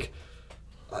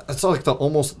it's like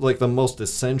almost like the most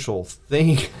essential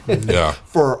thing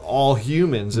for all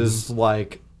humans is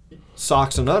like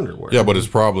socks and underwear. Yeah, but it's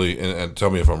probably, and tell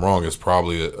me if I'm wrong, it's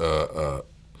probably a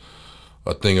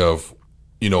thing of,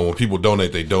 when people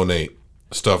donate, they donate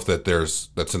stuff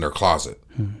that's in their closet.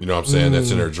 You know what I'm saying?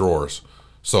 That's in their drawers.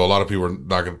 So a lot of people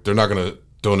they're not gonna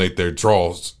donate their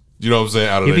drawers. You know what I'm saying?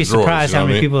 Out of You'd their be drawers. surprised how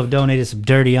many people have donated some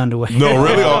dirty underwear. No,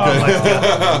 really? Okay.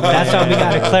 That's why we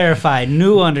got to clarify.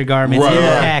 New undergarments in the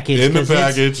package. In the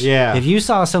package. Yeah. If you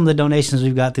saw some of the donations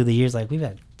we've got through the years, like we've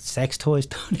had sex toys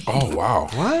donated. Oh, wow.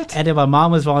 What? And then my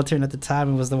mom was volunteering at the time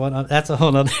and was the one, that's a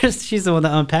whole other, she's the one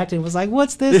that unpacked it and was like,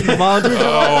 what's this? And the volunteer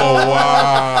Oh,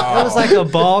 wow. It was like a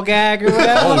ball gag or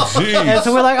whatever. Oh, geez. And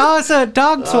so we're like, oh, it's a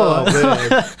dog toy. Oh,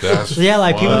 that's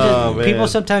like funny. people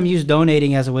sometimes use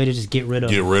donating as a way to just get rid of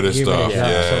stuff.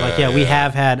 So we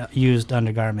have had used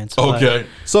undergarments. Okay.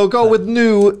 So go with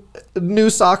new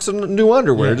socks and new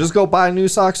underwear. Yeah. Just go buy new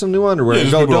socks and new underwear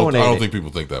and go donate. I don't think people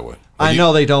think that way. I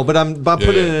know they don't, but I'm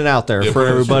putting it out there for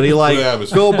everybody. Like,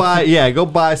 go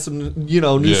buy some,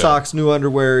 new socks, new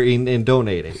underwear, and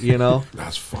donate it.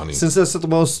 That's funny. Since that's the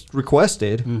most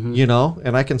requested,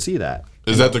 and I can see that.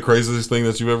 Is that the craziest thing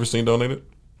that you've ever seen donated?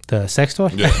 The sex toy?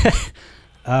 Yeah.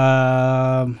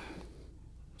 Trying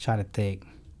to think.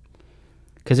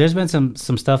 Because there's been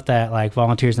some stuff that like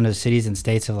volunteers in the cities and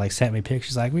states have like sent me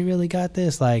pictures. Like, we really got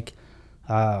this. Like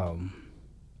someone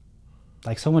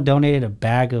donated a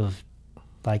bag of,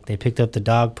 like, they picked up the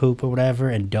dog poop or whatever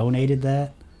and donated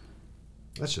that.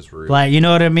 That's just rude. Like, you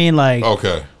know what I mean? Like,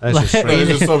 okay. That's just strange. It's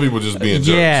just some people just being jerks.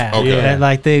 Yeah. Okay. Yeah,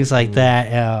 like things like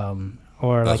that.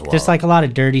 Or That's like just like a lot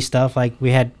of dirty stuff. Like we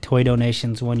had toy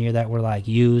donations one year that were like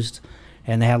used,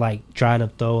 and they had like dried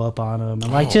up throw up on them,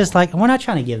 and like just like we're not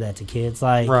trying to give that to kids.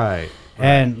 Like right.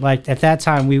 And like at that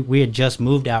time we had just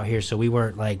moved out here, so we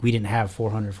weren't like we didn't have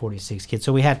 446 kids,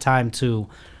 so we had time to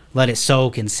let it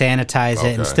soak and sanitize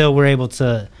it, and still we're able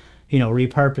to,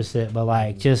 repurpose it. But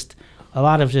like just a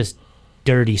lot of just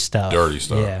dirty stuff.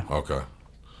 Yeah. Okay.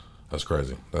 That's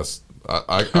crazy.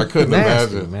 I couldn't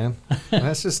nasty, imagine, man.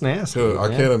 That's just nasty. I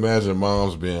can't imagine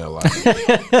moms being like,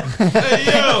 "Hey,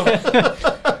 yo,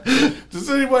 does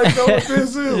anybody know what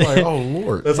this is?" Like, oh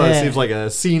Lord, that's why it seems like a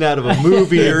scene out of a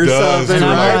movie or something. And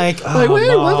I'm right? like,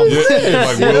 wait, what is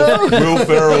this? Like Will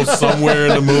Ferrell's somewhere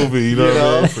in the movie. You know what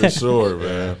I mean? For sure,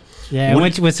 man. Yeah,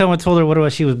 when someone told her what it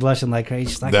was, she was blushing like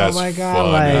crazy. She's like, That's "Oh my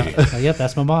god!" funny. Like, yep,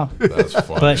 that's my mom. That's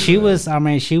funny. But she was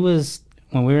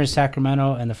when we were in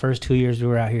Sacramento and the first 2 years we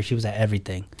were out here, she was at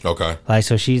everything. Okay. Like,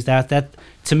 so she's that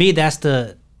to me, that's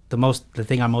the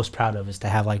thing I'm most proud of, is to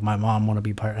have like my mom want to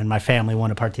be part and my family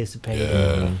want to participate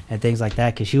and things like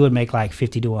that, because she would make like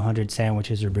 50 to 100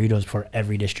 sandwiches or burritos for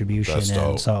every distribution. That's dope.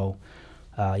 And so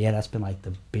yeah, that's been like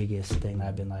the biggest thing that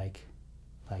I've been like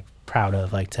proud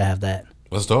of, like to have that.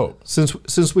 That's dope.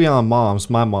 Since we on moms,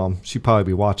 my mom, she'd probably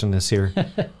be watching this here,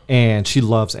 and she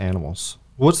loves animals.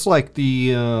 What's like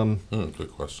the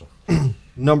good question.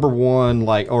 number one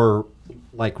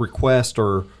request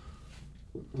or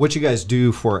what you guys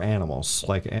do for animals,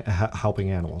 like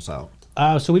helping animals out?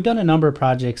 So we've done a number of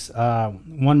projects.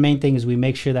 One main thing is we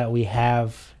make sure that we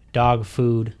have dog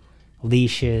food,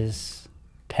 leashes,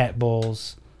 pet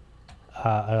bowls,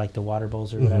 or like the water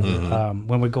bowls or whatever.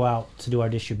 When we go out to do our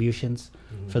distributions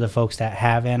for the folks that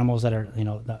have animals that are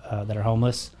that are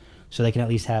homeless, so they can at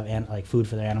least have like food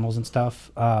for their animals and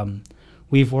stuff.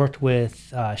 We've worked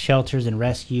with shelters and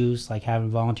rescues, like having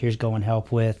volunteers go and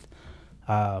help with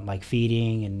like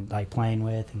feeding and like playing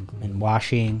with and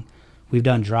washing. We've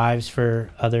done drives for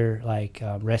other like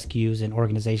rescues and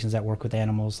organizations that work with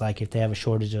animals. Like if they have a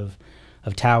shortage of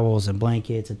towels and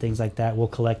blankets and things like that, we'll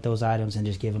collect those items and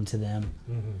just give them to them.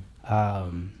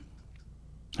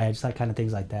 I just like kind of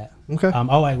things like that. Okay.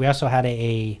 We also had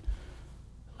an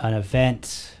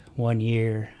event one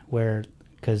year where,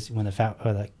 because when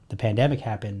the pandemic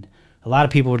happened, a lot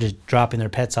of people were just dropping their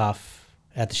pets off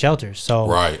at the shelters. So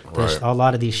a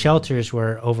lot of these shelters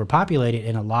were overpopulated,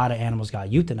 and a lot of animals got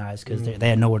euthanized because they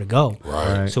had nowhere to go.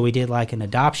 Right. So we did like an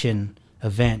adoption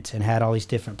event and had all these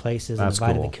different places and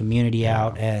invited the community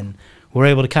out, and we're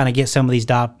able to kind of get some of these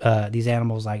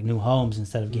animals like new homes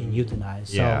instead of getting euthanized.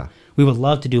 So we would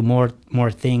love to do more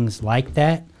things like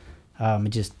that. It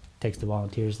just takes the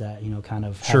volunteers that kind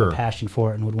of have a passion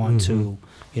for it and would want to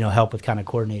help with kind of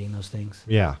coordinating those things.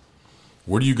 Yeah.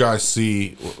 Where do you guys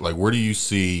see, with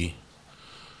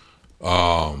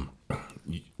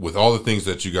all the things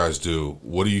that you guys do,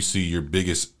 what do you see your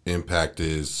biggest impact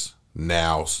is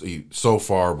now so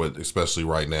far, but especially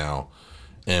right now?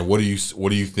 And what do you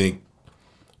think,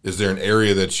 is there an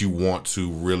area that you want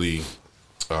to really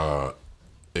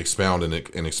expound and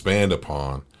expand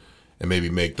upon and maybe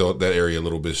make that area a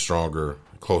little bit stronger,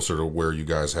 closer to where you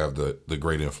guys have the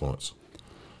great influence?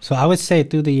 So I would say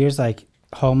through the years, like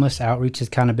homeless outreach has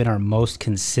kind of been our most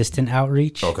consistent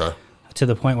outreach. Okay. To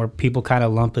the point where people kind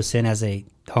of lump us in as a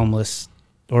homeless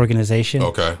organization.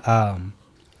 Okay.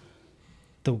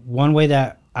 The one way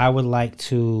that I would like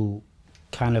to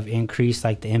kind of increase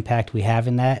like the impact we have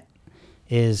in that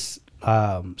is,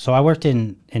 so I worked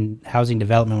in housing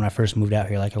development when I first moved out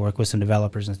here. Like I worked with some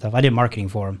developers and stuff. I did marketing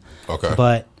for them. Okay.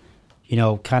 But,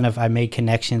 kind of I made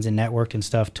connections and networked and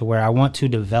stuff to where I want to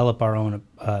develop our own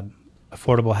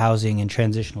affordable housing and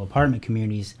transitional apartment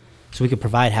communities so we could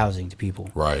provide housing to people.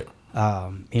 Right.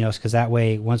 Because that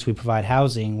way, once we provide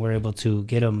housing, we're able to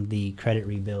get them the credit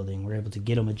rebuilding. We're able to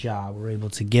get them a job. We're able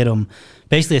to get them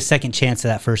basically a second chance at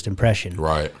that first impression.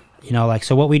 Right.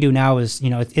 So what we do now is,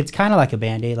 it's kind of like a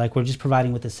Band-Aid. Like we're just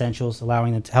providing with essentials,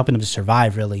 helping them to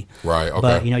survive, really. Right. Okay.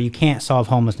 But, you can't solve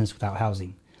homelessness without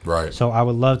housing. Right. So I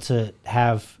would love to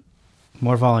have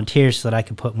more volunteers so that I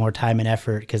can put more time and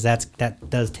effort, because that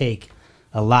does take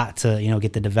a lot to,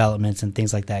 get the developments and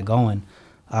things like that going.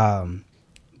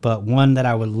 But one that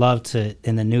I would love to,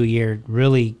 in the new year,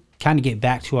 really kind of get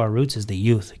back to our roots is the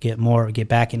youth. Get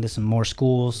back into some more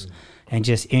schools and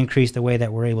just increase the way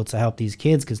that we're able to help these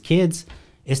kids. Because kids,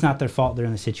 it's not their fault they're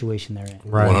in the situation they're in.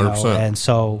 Right. 100%. And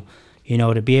so,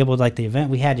 to be able to, like the event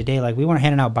we had today, like we weren't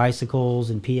handing out bicycles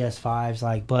and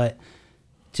PS5s, but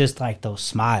just like those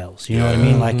smiles, you know what I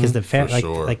mean? Like, because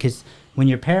because when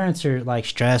your parents are like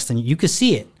stressed and you could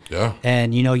see it. Yeah.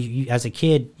 And, you as a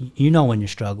kid, when you're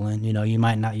struggling, you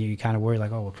might not, you're kind of worried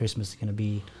like, oh, well, Christmas is going to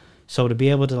be. So to be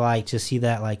able to like just see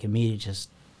that like immediate, just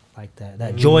like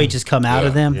that joy just come out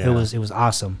of them, it was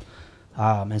awesome.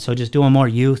 And so just doing more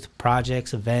youth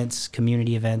projects, events,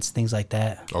 community events, things like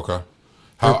that. Okay.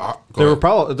 They were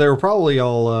probably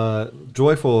all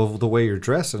joyful of the way you're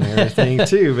dressing and everything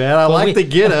too, man. I like the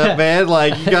get up, man.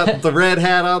 Like you got the red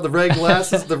hat on, the red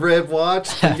glasses, the red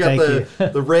watch. You got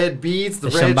the red beads,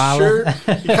 the red Shambhala shirt.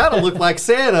 You kind of look like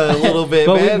Santa a little bit,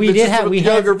 man. We did have a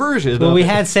younger version. Well, we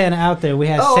had Santa out there. We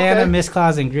had Santa, Miss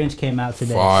Claus, and Grinch came out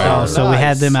today. So we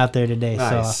had them out there today.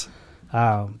 Nice.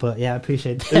 So, but yeah, I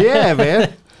appreciate that. Yeah,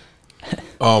 man.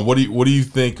 What do you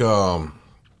think? What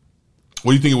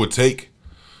do you think it would take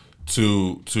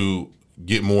to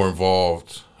get more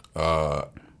involved with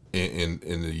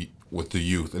the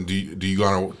youth, and do you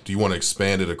want to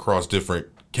expand it across different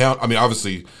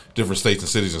obviously different states and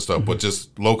cities and stuff, but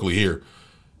just locally here,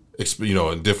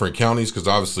 in different counties, because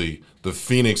obviously the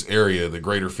Phoenix area, the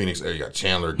greater Phoenix area, you got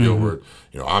Chandler, Gilbert,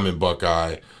 I'm in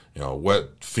Buckeye,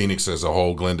 Phoenix as a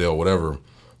whole, Glendale, whatever.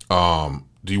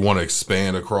 Do you want to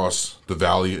expand across the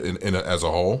valley as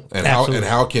a whole, and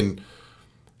Absolutely.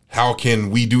 how can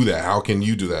we do that? How can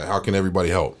you do that? How can everybody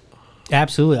help?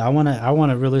 Absolutely. I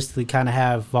want to realistically kind of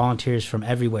have volunteers from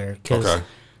everywhere, because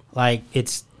like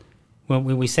it's when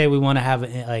we say we want to have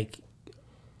like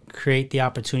create the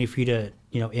opportunity for you to,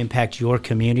 you know, impact your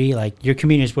community. Like your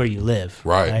community is where you live.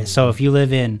 Right. So if you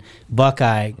live in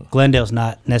Buckeye, Glendale's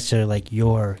not necessarily like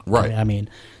your, right. I mean,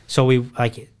 so we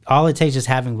like all it takes is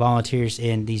having volunteers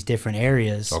in these different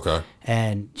areas. Okay.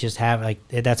 And just have like,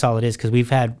 that's all it is. Cause we've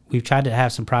tried to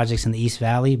have some projects in the East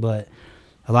Valley, but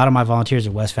a lot of my volunteers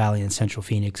are West Valley and Central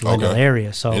Phoenix, Glendale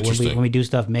area. So when we do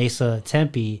stuff Mesa,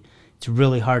 Tempe, it's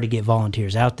really hard to get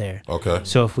volunteers out there. Okay.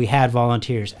 So if we had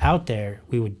volunteers out there,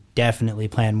 we would definitely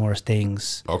plan more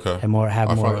things. Okay. And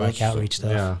have more like outreach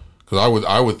stuff. Yeah. Because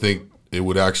I would think it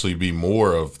would actually be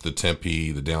more of the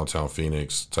Tempe, the downtown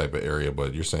Phoenix type of area,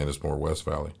 but you're saying it's more West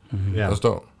Valley. Mm-hmm. Yeah. That's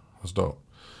dope.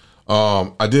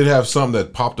 I did have something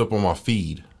that popped up on my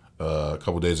feed a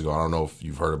couple days ago. I don't know if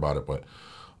you've heard about it, but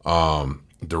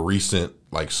the recent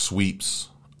like sweeps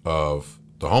of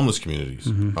the homeless communities.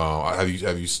 Mm-hmm.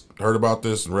 Have you heard about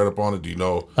this and read up on it? Do you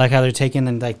know like how they're taking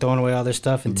and like throwing away all their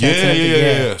stuff and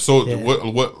yeah. So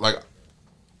what like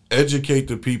educate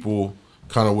the people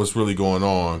kind of what's really going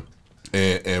on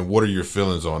and what are your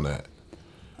feelings on that?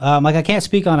 Like I can't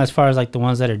speak on as far as like the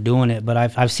ones that are doing it, but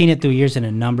I've seen it through years in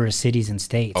a number of cities and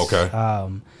states. Okay.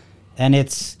 And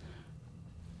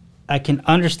I can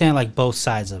understand like both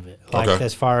sides of it. Like Okay.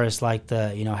 as far as like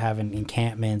the, you know, having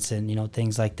encampments and, you know,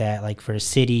 things like that. Like for a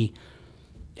city,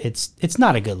 it's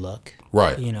not a good look.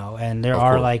 Right. You know, and there Of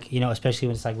are course. like, you know, especially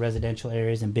when it's like residential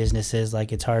areas and businesses,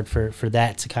 like it's hard for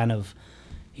that to kind of,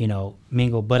 you know,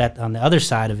 mingle. But on the other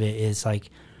side of it is like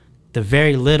the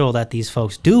very little that these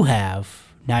folks do have,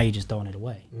 now you're just throwing it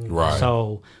away. Right.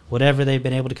 So whatever they've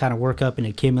been able to kind of work up and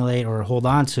accumulate or hold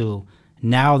on to,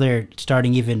 now they're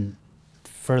starting even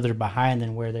further behind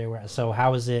than where they were. So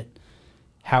how is it?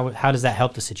 How does that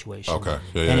help the situation? Okay.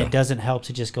 Yeah, and yeah. it doesn't help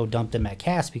to just go dump them at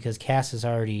Cass, because Cass is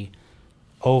already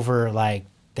over. Like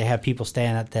they have people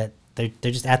staying at that. They're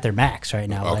just at their max right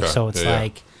now. Okay. Like so, it's Yeah, yeah.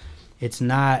 like it's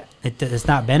not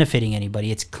benefiting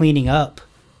anybody. It's cleaning up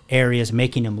areas,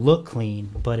 making them look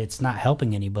clean, but it's not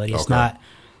helping anybody. It's Okay. not.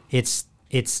 It's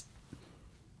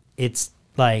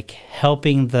like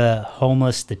helping the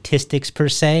homeless statistics per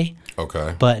se,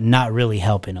 Okay. but not really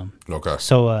helping them. Okay.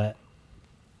 So a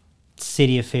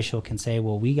city official can say,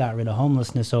 well, we got rid of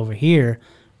homelessness over here,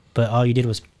 but all you did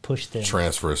was push them.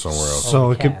 Transfer it somewhere else.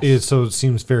 So Overcast. it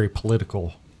seems very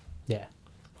political. Yeah.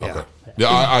 Okay.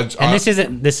 Yeah, And this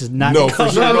is not No, to for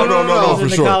call- sure. No, for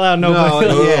to sure. call out nobody.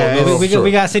 No, yeah, no, we, for sure.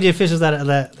 we got city officials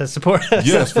that support us.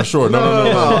 Yes, for sure.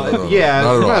 No. Yeah,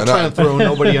 Not at we're all. not And trying to throw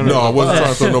nobody under No, I the wasn't bus.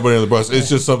 trying to throw nobody under the bus. It's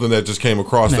just something that just came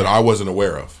across that I wasn't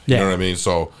aware of. You Yeah. know what I mean?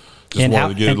 So just And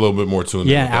wanted to get a little bit more tuned in.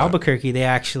 Yeah, in with that. Albuquerque, they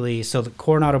actually, so the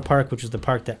Coronado Park, which was the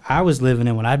park that I was living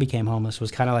in when I became homeless,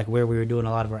 was kind of like where we were doing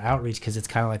a lot of our outreach, because it's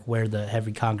kind of like where the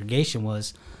heavy congregation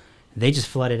was. They just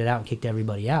flooded it out and kicked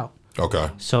everybody out. Okay.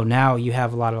 So now you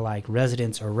have a lot of like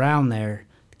residents around there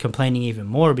complaining even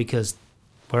more, because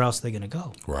where else are they going to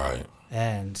go? Right.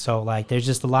 And so like there's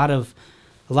just a lot of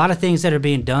things that are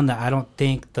being done that I don't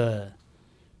think they're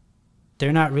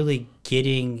not really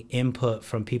getting input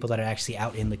from people that are actually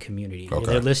out in the community. Okay.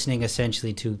 They're listening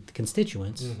essentially to the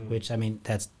constituents, which I mean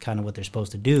that's kind of what they're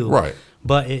supposed to do. Right.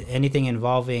 But anything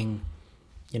involving,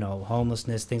 you know,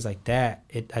 homelessness, things like that,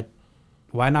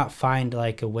 why not find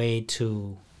like a way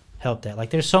to help that?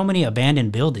 Like there's so many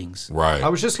abandoned buildings. Right. I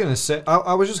was just gonna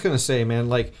say, man,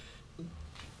 like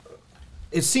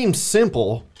it seems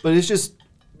simple, but it's just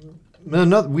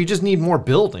we just need more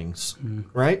buildings,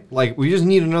 right? Like we just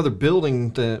need another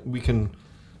building that we can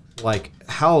like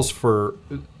house for,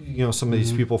 you know, some of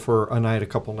these people for a night, a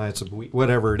couple nights a week,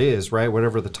 whatever it is, right?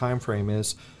 Whatever the time frame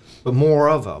is, but more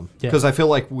of them, because I feel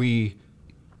like we,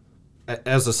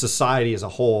 as a society as a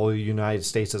whole, the United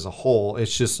States as a whole,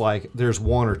 it's just like there's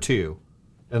one or two,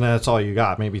 and that's all you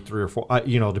got, maybe three or four,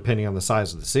 you know, depending on the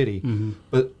size of the city.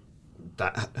 But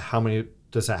how many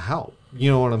does that help? You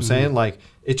know what I'm saying? Like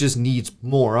it just needs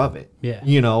more of it. Yeah.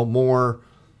 You know, more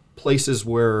places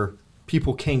where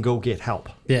people can go get help.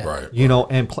 Yeah. Right. You know,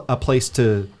 and a place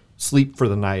to sleep for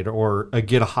the night or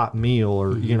get a hot meal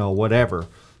or you know whatever.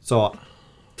 So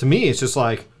to me, it's just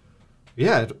like,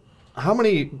 yeah. How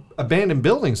many abandoned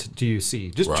buildings do you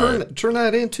see? Just turn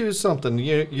that into something.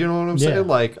 You know what I'm saying?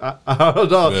 Like I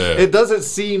don't know. Yeah. It doesn't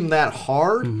seem that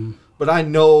hard, but I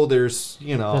know there's,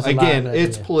 you know, There's a again, lot of,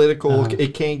 it's political.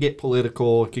 It can get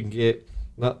political. It can get,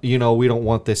 you know, we don't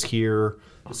want this here.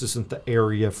 This isn't the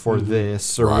area for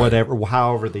this or whatever.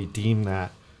 However they deem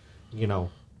that, you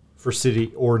know, for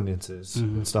city ordinances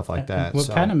and stuff like that. What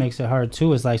kind of makes it hard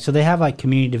too is like, so they have like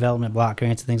community development block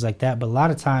grants and things like that, but a lot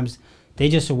of times they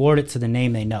just award it to the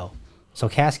name they know. So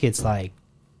Cass gets like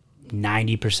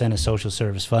 90% of social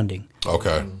service funding.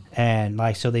 Okay. And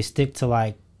like, so they stick to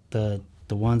like the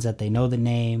ones that they know the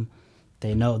name.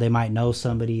 They might know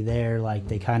somebody there. Like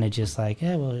they kind of just like,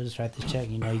 yeah, well, just write this check.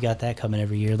 You know, you got that coming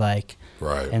every year. Like,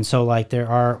 right. And so like there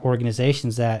are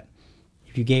organizations that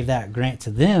if you gave that grant to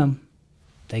them,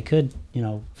 they could, you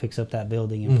know, fix up that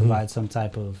building and provide some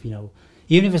type of, you know,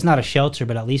 even if it's not a shelter,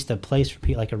 but at least a place for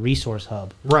people, like a resource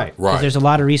hub. Right. Because there's a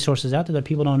lot of resources out there that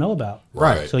people don't know about.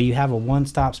 Right. So you have a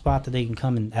one-stop spot that they can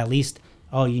come and at least,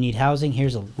 oh, you need housing?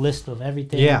 Here's a list of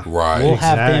everything. Yeah. Right. We'll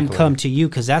have them come to you,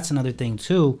 because that's another thing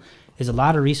too, is a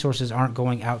lot of resources aren't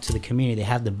going out to the community. They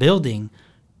have the building,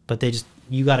 but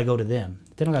you got to go to them.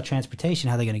 If they don't got transportation,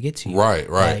 how are they going to get to you? Right.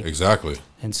 Like, Exactly.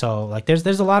 And so like there's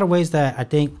a lot of ways that I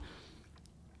think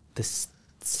the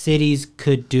cities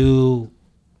could do,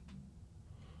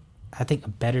 I think a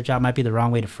better job might be the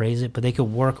wrong way to phrase it, but they could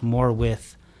work more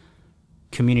with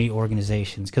community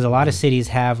organizations, because a lot of cities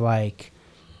have like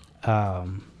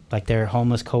their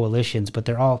homeless coalitions, but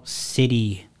they're all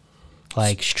city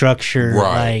like structured,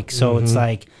 right. Like so it's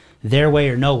like their way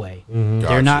or no way.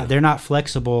 Gotcha. They're not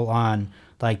flexible on,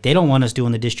 like they don't want us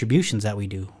doing the distributions that we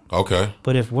do. Okay.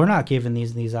 But if we're not giving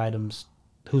these items,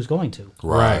 who's going to?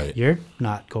 Right. You're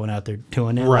not going out there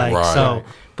doing it. Right. Like, Right. So,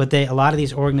 but a lot of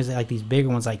these organizations, like these bigger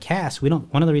ones like CAS, one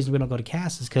of the reasons we don't go to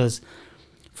CAS is because,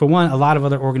 for one, a lot of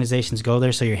other organizations go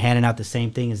there, so you're handing out the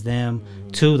same thing as them.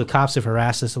 Two, the cops have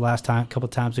harassed us couple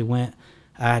times we went.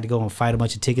 I had to go and fight a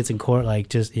bunch of tickets in court, like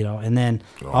just, you know. And then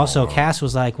also CAS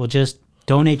was like, well, just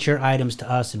donate your items to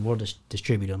us and we'll just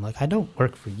distribute them. Like, I don't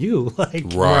work for you. Like,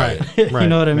 Right. You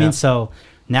know what I mean? Yeah. So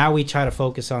now we try to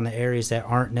focus on the areas that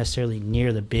aren't necessarily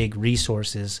near the big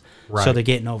resources, so Right. they're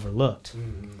getting overlooked.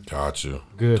 Gotcha.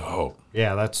 Good. Dope.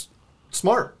 Yeah, that's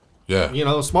smart. Yeah. You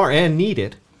know, smart and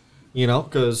needed, you know,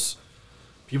 because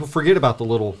people forget about the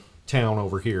little town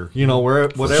over here, you know,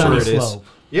 whatever Sunny it is. Slope.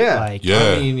 Yeah. Like-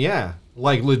 Yeah. I mean, yeah.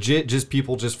 Like legit,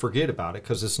 people just forget about it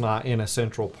because it's not in a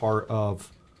central part of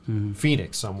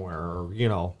Phoenix somewhere, or, you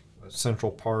know, a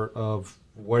central part of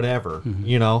whatever,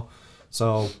 you know.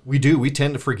 So we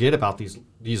tend to forget about these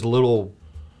little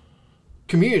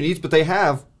communities, but they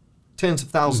have tens of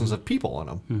thousands of people in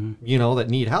them, you know, that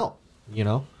need help, you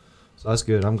know. So that's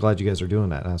good. I'm glad you guys are doing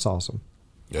that. That's awesome.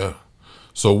 Yeah.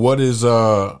 So what is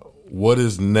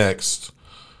next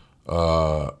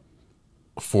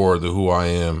for the Who I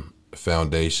Am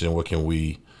Foundation? What can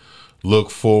we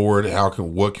look forward?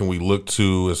 What can we look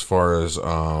to as far as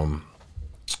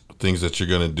things that you're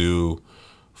gonna do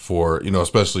for, you know,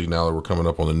 especially now that we're coming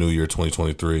up on the new year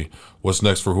 2023? What's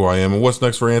next for Who I Am, and what's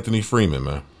next for Anthony Freeman,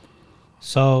 man?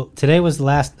 So today was the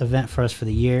last event for us for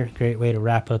the year. Great way to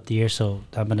wrap up the year. So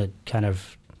I'm gonna kind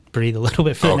of breathe a little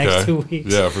bit for the next 2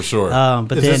 weeks. Yeah, for sure.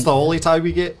 But Is then this the only time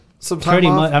you get some time pretty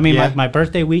off? much. I mean, Yeah. my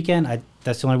birthday weekend.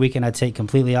 That's the only weekend I take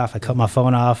completely off. I cut my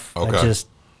phone off. Okay. I just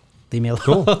leave me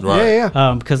alone. Right.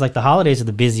 Yeah. Because like the holidays are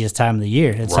the busiest time of the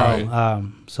year, and Right.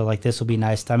 so like this will be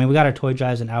nice. I mean, we got our toy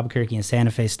drives in Albuquerque and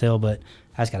Santa Fe still, but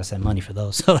I just gotta send money for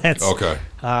those. So that's Okay.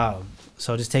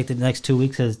 So just take the next 2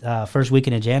 weeks. As first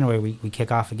weekend in January, we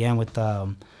kick off again with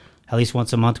at least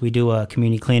once a month we do a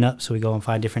community cleanup. So we go and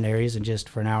find different areas and just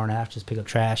for an hour and a half just pick up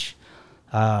trash.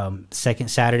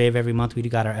 Second Saturday of every month we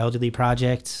got our elderly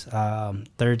projects.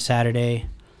 Third Saturday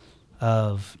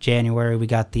of January we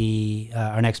got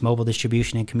our next mobile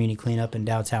distribution and community cleanup in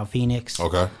downtown Phoenix.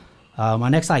 Okay. My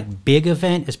next like big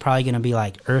event is probably going to be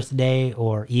like Earth Day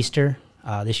or Easter.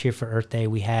 This year for Earth Day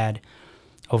we had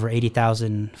over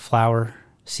 80,000 flower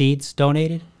seeds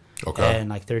donated. Okay. And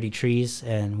like 30 trees,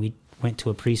 and we went to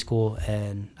a preschool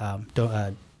and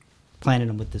planted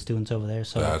them with the students over there.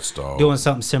 So That's dope. doing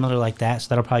something similar like that. So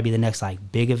that'll probably be the next like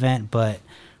big event. But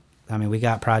I mean, we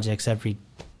got projects every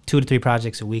 2 to 3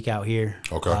 projects a week out here.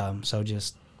 Okay. So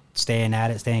just staying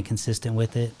at it, staying consistent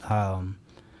with it. I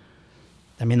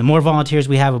mean, the more volunteers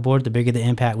we have aboard, the bigger the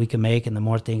impact we can make, and the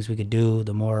more things we could do,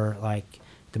 the more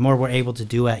we're able to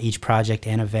do at each project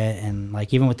and event. And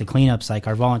like even with the cleanups, like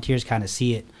our volunteers kind of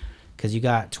see it, because you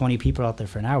got 20 people out there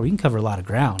for an hour, you can cover a lot of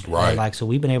ground. Right. Like, so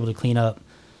we've been able to clean up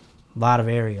a lot of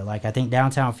area. Like I think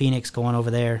downtown Phoenix, going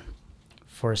over there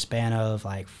for a span of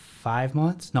like 4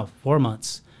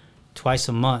 months, twice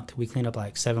a month, we clean up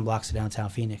like 7 blocks of downtown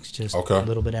Phoenix, just Okay. a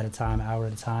little bit at a time, hour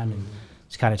at a time, and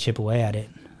just kind of chip away at it.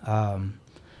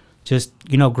 Just,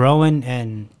 you know, growing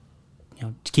and, you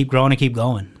know, to keep growing and keep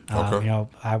going. Okay. You know,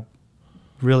 I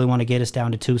really want to get us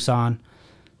down to Tucson,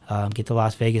 get the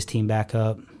Las Vegas team back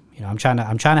up. I'm trying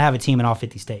to have a team in all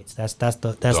 50 states. That's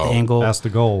the end goal. That's the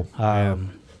goal. I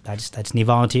just need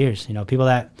volunteers. People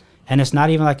that, and it's not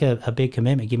even like a big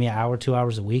commitment. Give me an hour, 2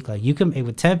 hours a week. Like you can,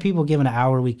 with 10 people giving an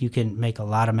hour a week, you can make a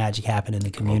lot of magic happen in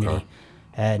the community. Okay.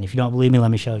 And if you don't believe me, let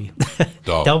me show you.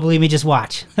 Don't believe me, just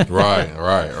watch.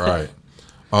 Right.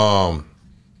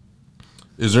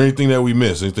 Is there anything that we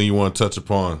missed? Anything you want to touch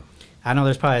upon? I know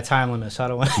there's probably a time limit, so I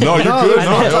don't want to. No, you're good.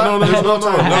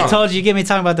 No. I told you, get me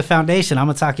talking about the foundation. I'm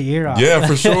going to talk your ear off. Yeah,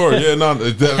 for sure. Yeah,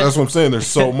 that's what I'm saying. There's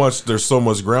so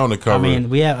much ground to cover.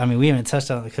 We haven't touched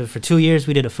on it because for 2 years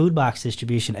we did a food box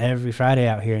distribution every Friday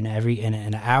out here, and in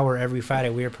an hour every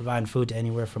Friday we were providing food to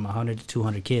anywhere from 100 to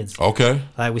 200 kids. Okay.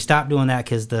 Like we stopped doing that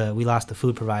because we lost the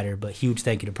food provider, but huge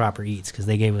thank you to Proper Eats because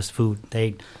they gave us food.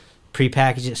 They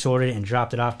prepackaged it, sorted it, and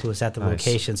dropped it off to us at the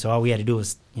location. So all we had to do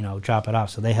was, drop it off.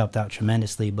 So they helped out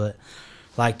tremendously. But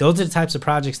like those are the types of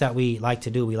projects that we like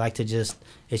to do. We like to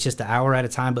it's just an hour at a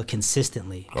time, but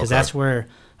consistently. Because that's where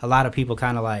a lot of people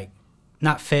kind of like,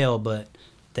 not fail, but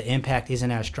the impact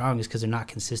isn't as strong is because they're not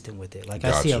consistent with it. Like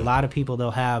I see a lot of people,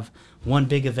 they'll have one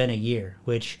big event a year,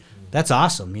 which that's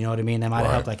awesome. You know what I mean? They might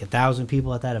have helped like 1,000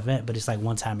 people at that event, but it's like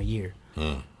one time a year.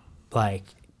 Like,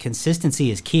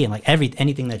 consistency is key in like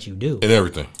anything that you do. In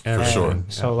everything, for sure.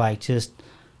 So like just,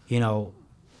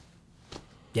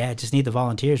 just need the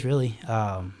volunteers really.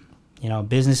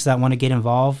 Businesses that want to get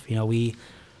involved,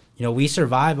 we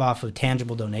survive off of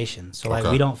tangible donations. So like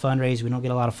we don't fundraise, we don't get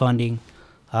a lot of funding.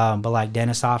 But like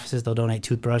dentist offices, they'll donate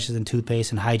toothbrushes and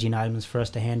toothpaste and hygiene items for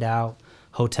us to hand out.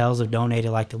 Hotels have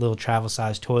donated like the little travel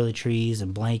size toiletries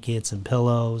and blankets and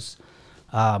pillows.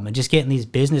 And just getting these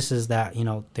businesses that,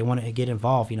 they want to get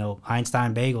involved.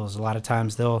 Einstein Bagels, a lot of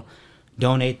times they'll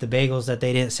donate the bagels that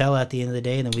they didn't sell at the end of the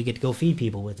day, and then we get to go feed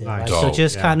people with it. Nice. Right? So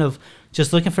just kind of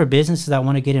just looking for businesses that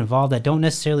want to get involved that doesn't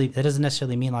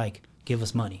necessarily mean like give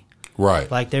us money. Right.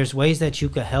 Like there's ways that you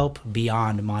could help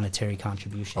beyond monetary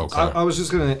contributions. Okay. I was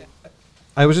just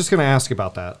gonna ask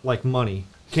about that. Like money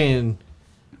can,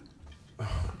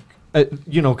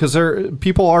 because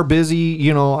people are busy.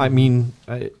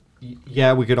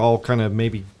 We could all kind of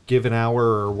maybe give an hour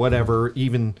or whatever,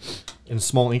 even in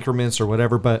small increments or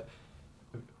whatever. But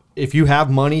if you have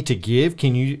money to give, do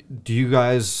you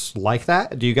guys like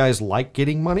that? Do you guys like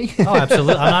getting money? Oh,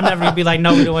 absolutely. I'm never going to be like,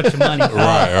 no, we don't want your money.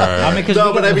 Right.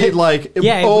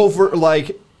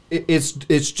 It's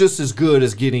just as good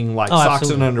as getting like socks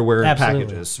absolutely. and underwear and Absolutely.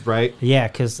 packages, right? Yeah,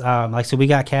 because so we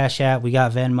got Cash App, we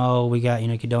got Venmo, we got,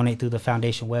 you can donate through the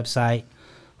foundation website.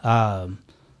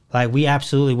 We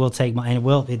absolutely will take money,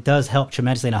 and it does help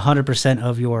tremendously, and 100%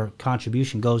 of your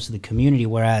contribution goes to the community,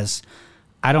 whereas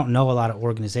I don't know a lot of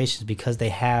organizations because they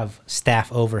have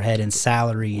staff overhead and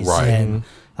salaries, and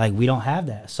we don't have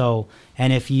that. So,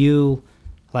 and if you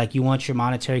want your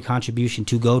monetary contribution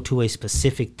to go to a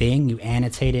specific thing, you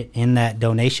annotate it in that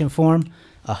donation form,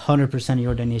 100% of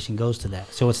your donation goes to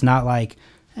that. So it's not like,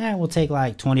 we'll take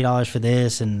like $20 for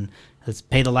this and let's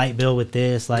pay the light bill with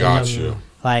this. Gotcha.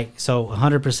 So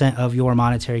 100% of your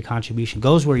monetary contribution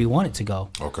goes where you want it to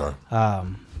go. Okay.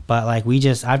 But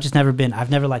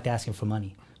I've never liked asking for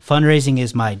money. Fundraising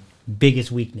is my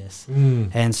biggest weakness.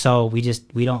 And so we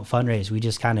don't fundraise. We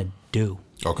just kind of do.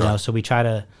 Okay. So we try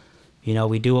to,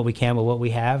 we do what we can with what we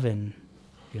have. And,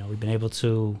 we've been able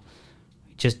to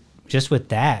just with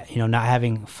that, not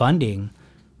having funding,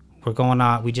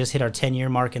 we just hit our 10-year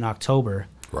mark in October.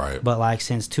 Right. But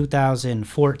since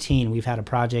 2014, we've had a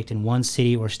project in one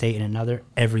city or state and another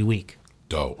every week.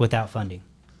 Dope. Without funding.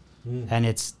 And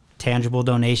it's tangible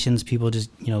donations, people just,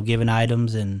 giving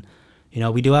items. And,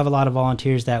 we do have a lot of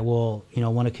volunteers that will,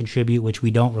 want to contribute, which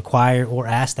we don't require or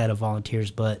ask that of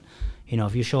volunteers. But,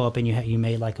 if you show up and you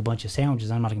made like a bunch of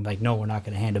sandwiches, I'm not going to be like, no, we're not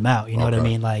going to hand them out. You know what I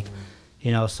mean?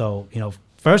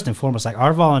 First and foremost,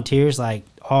 our volunteers,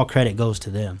 all credit goes to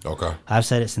them. Okay. I've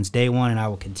said it since day one, and I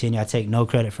will continue. I take no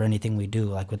credit for anything we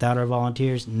do. Without our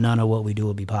volunteers, none of what we do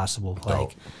would be possible.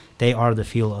 They are the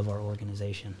fuel of our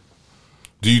organization.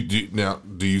 Do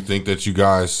you think that you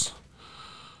guys,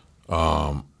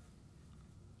 because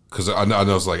I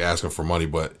know it's like asking for money,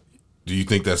 but do you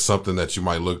think that's something that you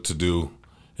might look to do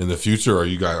in the future, or are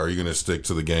you going to stick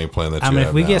to the game plan that you have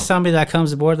if we now? get somebody that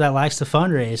comes aboard that likes to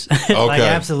fundraise,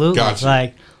 absolutely.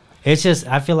 Gotcha. It's just,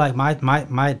 I feel like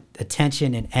my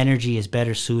attention and energy is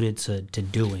better suited to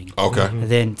doing. Okay.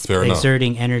 Than Fair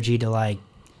exerting energy to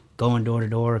going door to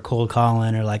door or cold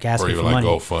calling or asking for money.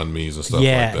 Or even GoFundMe's and stuff like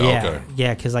that.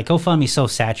 Yeah, because GoFundMe's so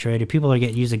saturated. People are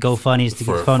using GoFundMe's to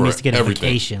get a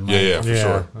vacation. For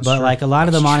sure. But a lot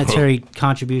of the monetary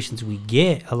contributions we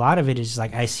get, a lot of it is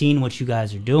I seen what you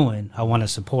guys are doing. I want to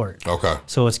support. Okay.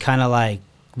 So it's kind of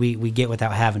we get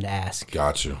without having to ask.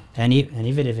 Got you. And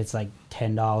even if it's like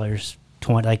 $10,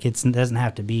 $20, like it doesn't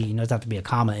have to be, it doesn't have to be a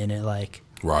comma in it. Like,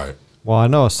 right. Well, I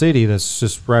know a city that's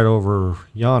just right over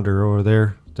yonder over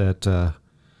there that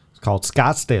it's called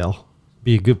Scottsdale.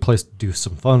 Be a good place to do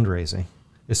some fundraising.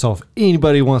 So if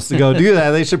anybody wants to go do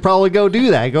that, they should probably go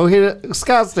do that. Go hit it,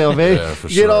 Scottsdale, man. Yeah, for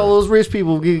Get sure. all those rich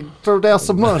people, throw down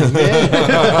some money, man.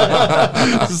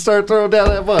 Just start throwing down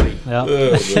that money. yep.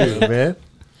 Yeah, man.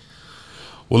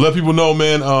 Well, let people know,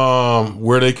 man,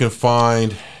 where they can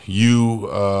find you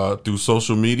through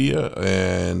social media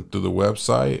and through the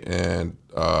website, and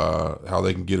how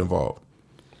they can get involved.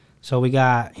 So we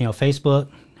got, Facebook,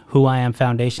 Who I Am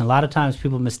Foundation. A lot of times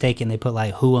people mistaken, they put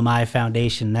like Who Am I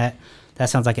Foundation. That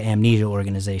sounds like an amnesia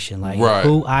organization. Like Right.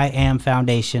 Who I Am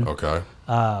Foundation. Okay.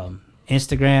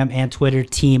 Instagram and Twitter,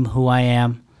 Team Who I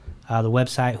Am. The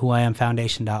website,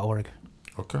 whoiamfoundation.org.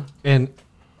 Okay. And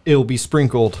it'll be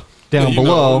sprinkled down You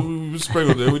below. know, we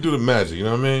sprinkle there. We do the magic. You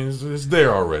know what I mean? It's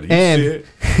there already. You And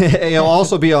see it? it'll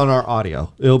also be on our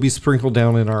audio. It'll be sprinkled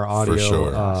down in our audio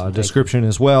sure. description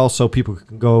as well, so people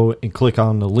can go and click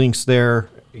on the links there.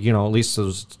 At least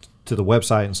those to the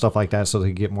website and stuff like that, so they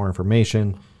can get more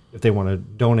information if they want to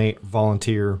donate,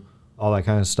 volunteer, all that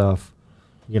kind of stuff.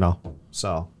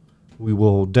 So we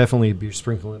will definitely be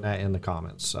sprinkling that in the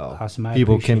comments, so Awesome. I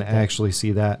people can appreciate that. actually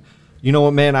see that. You know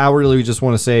what, man? I really just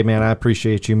want to say, man, I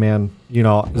appreciate you, man.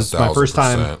 This is my first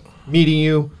time 1000%. meeting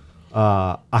you.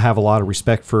 I have a lot of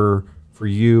respect for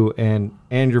you and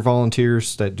your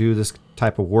volunteers that do this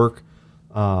type of work.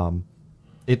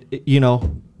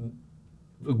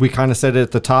 We kind of said it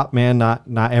at the top, man.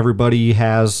 Not everybody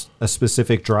has a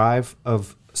specific drive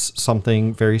of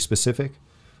something very specific,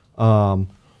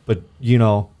 but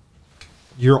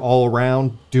you're all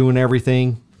around doing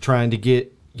everything, trying to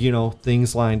get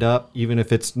things lined up, even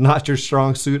if it's not your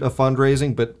strong suit of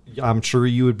fundraising. But I'm sure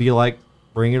you would be like,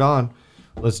 bring it on,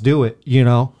 let's do it.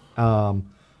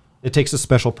 It takes a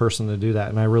special person to do that,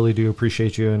 and I really do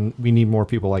appreciate you. And we need more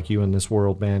people like you in this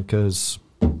world, man, because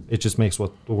it just makes the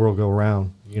world go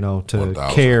around. To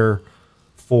 1000. care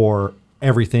for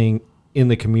everything in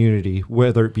the community,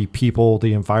 whether it be people,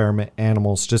 the environment,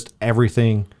 animals, just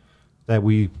everything that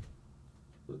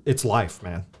it's life,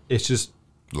 man. It's just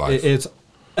Life. It's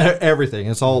everything.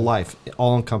 It's all life,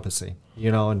 all encompassing,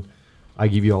 and I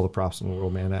give you all the props in the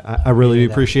world, man. I really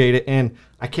appreciate it. And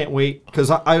I can't wait,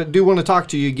 because I do want to talk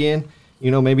to you again.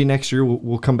 Maybe next year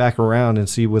we'll come back around and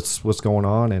see what's going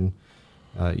on, and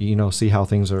see how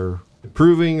things are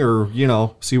improving, or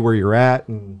see where you're at,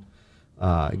 and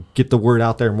get the word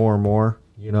out there more and more.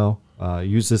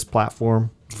 Use this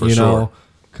platform, For sure.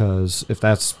 because if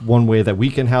that's one way that we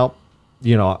can help,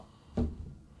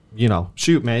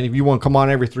 shoot, man, if you want to come on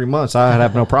every 3 months, I'd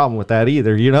have no problem with that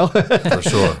either. For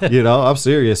sure. I'm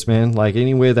serious, man. Like,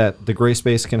 any way that the gray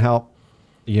space can help,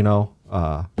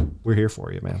 we're here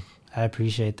for you, man. I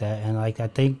appreciate that. And I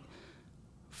think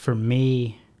for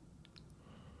me,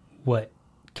 what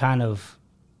kind of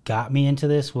got me into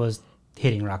this was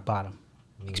hitting rock bottom,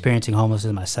 experiencing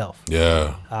homelessness myself.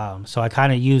 Yeah. So I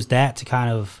kind of used that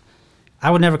to I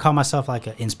would never call myself like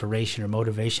an inspiration or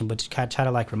motivation, but to kind of try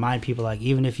to remind people,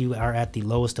 even if you are at the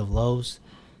lowest of lows,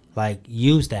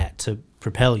 use that to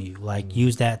propel you,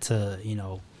 use that to,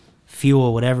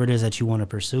 fuel whatever it is that you want to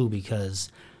pursue,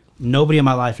 because nobody in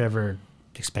my life ever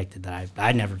expected that.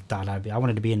 I never thought I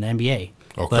wanted to be in the NBA.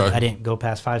 Okay. But I didn't go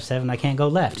past 5'7". I can't go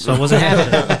left, so it wasn't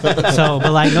happening. So,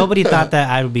 but nobody thought that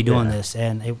I would be doing this,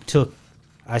 and it took.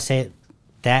 I say it,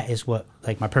 that is what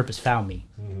my purpose found me,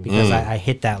 because I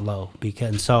hit that low.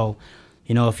 Because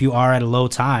if you are at a low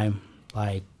time,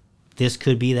 this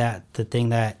could be the thing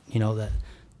that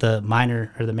the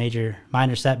minor or the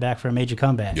minor setback for a major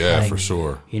comeback. Yeah, for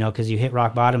sure. Because you hit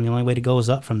rock bottom, the only way to go is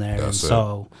up from there.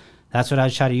 So that's what I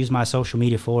try to use my social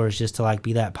media for, is just to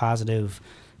be that positive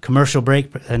commercial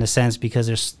break in a sense, because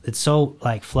it's so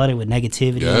flooded with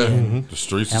negativity. Yeah, and, the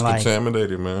streets and, is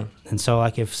contaminated, man. And so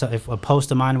if a post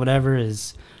of mine, whatever,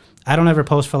 is, I don't ever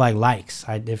post for likes.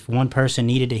 If one person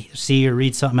needed to see or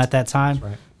read something at that time,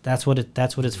 that's what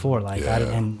it's for.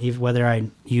 And even whether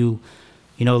you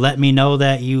let me know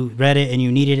that you read it and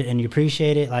you needed it and you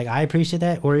appreciate it, I appreciate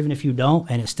that. Or even if you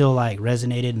don't and it still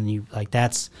resonated, and you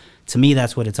that's, to me,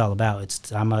 that's what it's all about.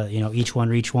 Each one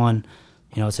reach one.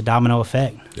 It's a domino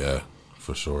effect. Yeah,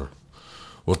 for sure.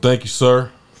 Well, thank you,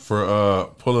 sir, for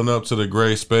pulling up to the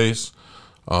gray space.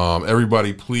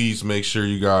 Everybody, please make sure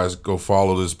you guys go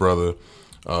follow this brother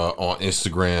on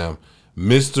Instagram,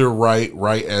 Mr.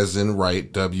 Right as in right,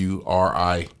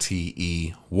 WRITE1.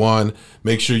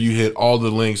 Make sure you hit all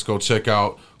the links. Go check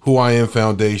out Who I Am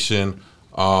Foundation.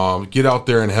 Get out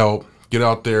there and help. get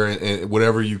out there and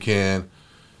whatever you can.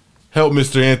 Help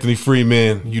Mr. Anthony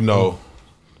Freeman, you know.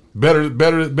 Better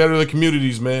the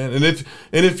communities, man. And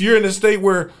if you're in a state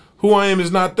where Who I Am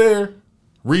is not there,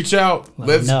 reach out.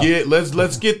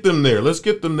 Let's get them there. Let's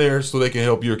get them there so they can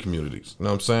help your communities. You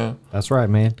know what I'm saying? That's right,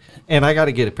 man. And I got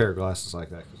to get a pair of glasses like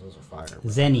that because those are fire.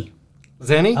 Zenny.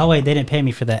 Zenny? Oh wait, they didn't pay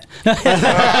me for that. But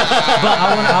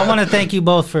I want to thank you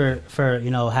both for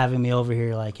having me over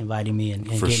here, like inviting me and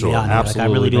getting me on here. Like, I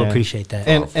really do appreciate that.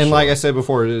 And like I said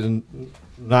before,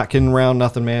 not kidding around,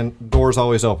 nothing, man. Doors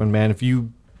always open, man. If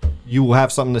you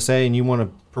have something to say and you want to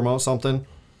promote something,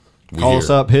 call us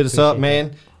up, hit us up,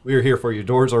 man. We are here for you.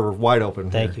 Doors are wide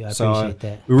open. Thank you. I appreciate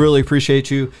that. We really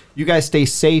appreciate you. You guys stay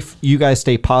safe. You guys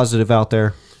stay positive out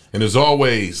there. And as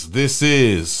always, this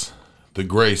is The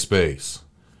Gray Space.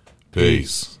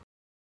 Peace.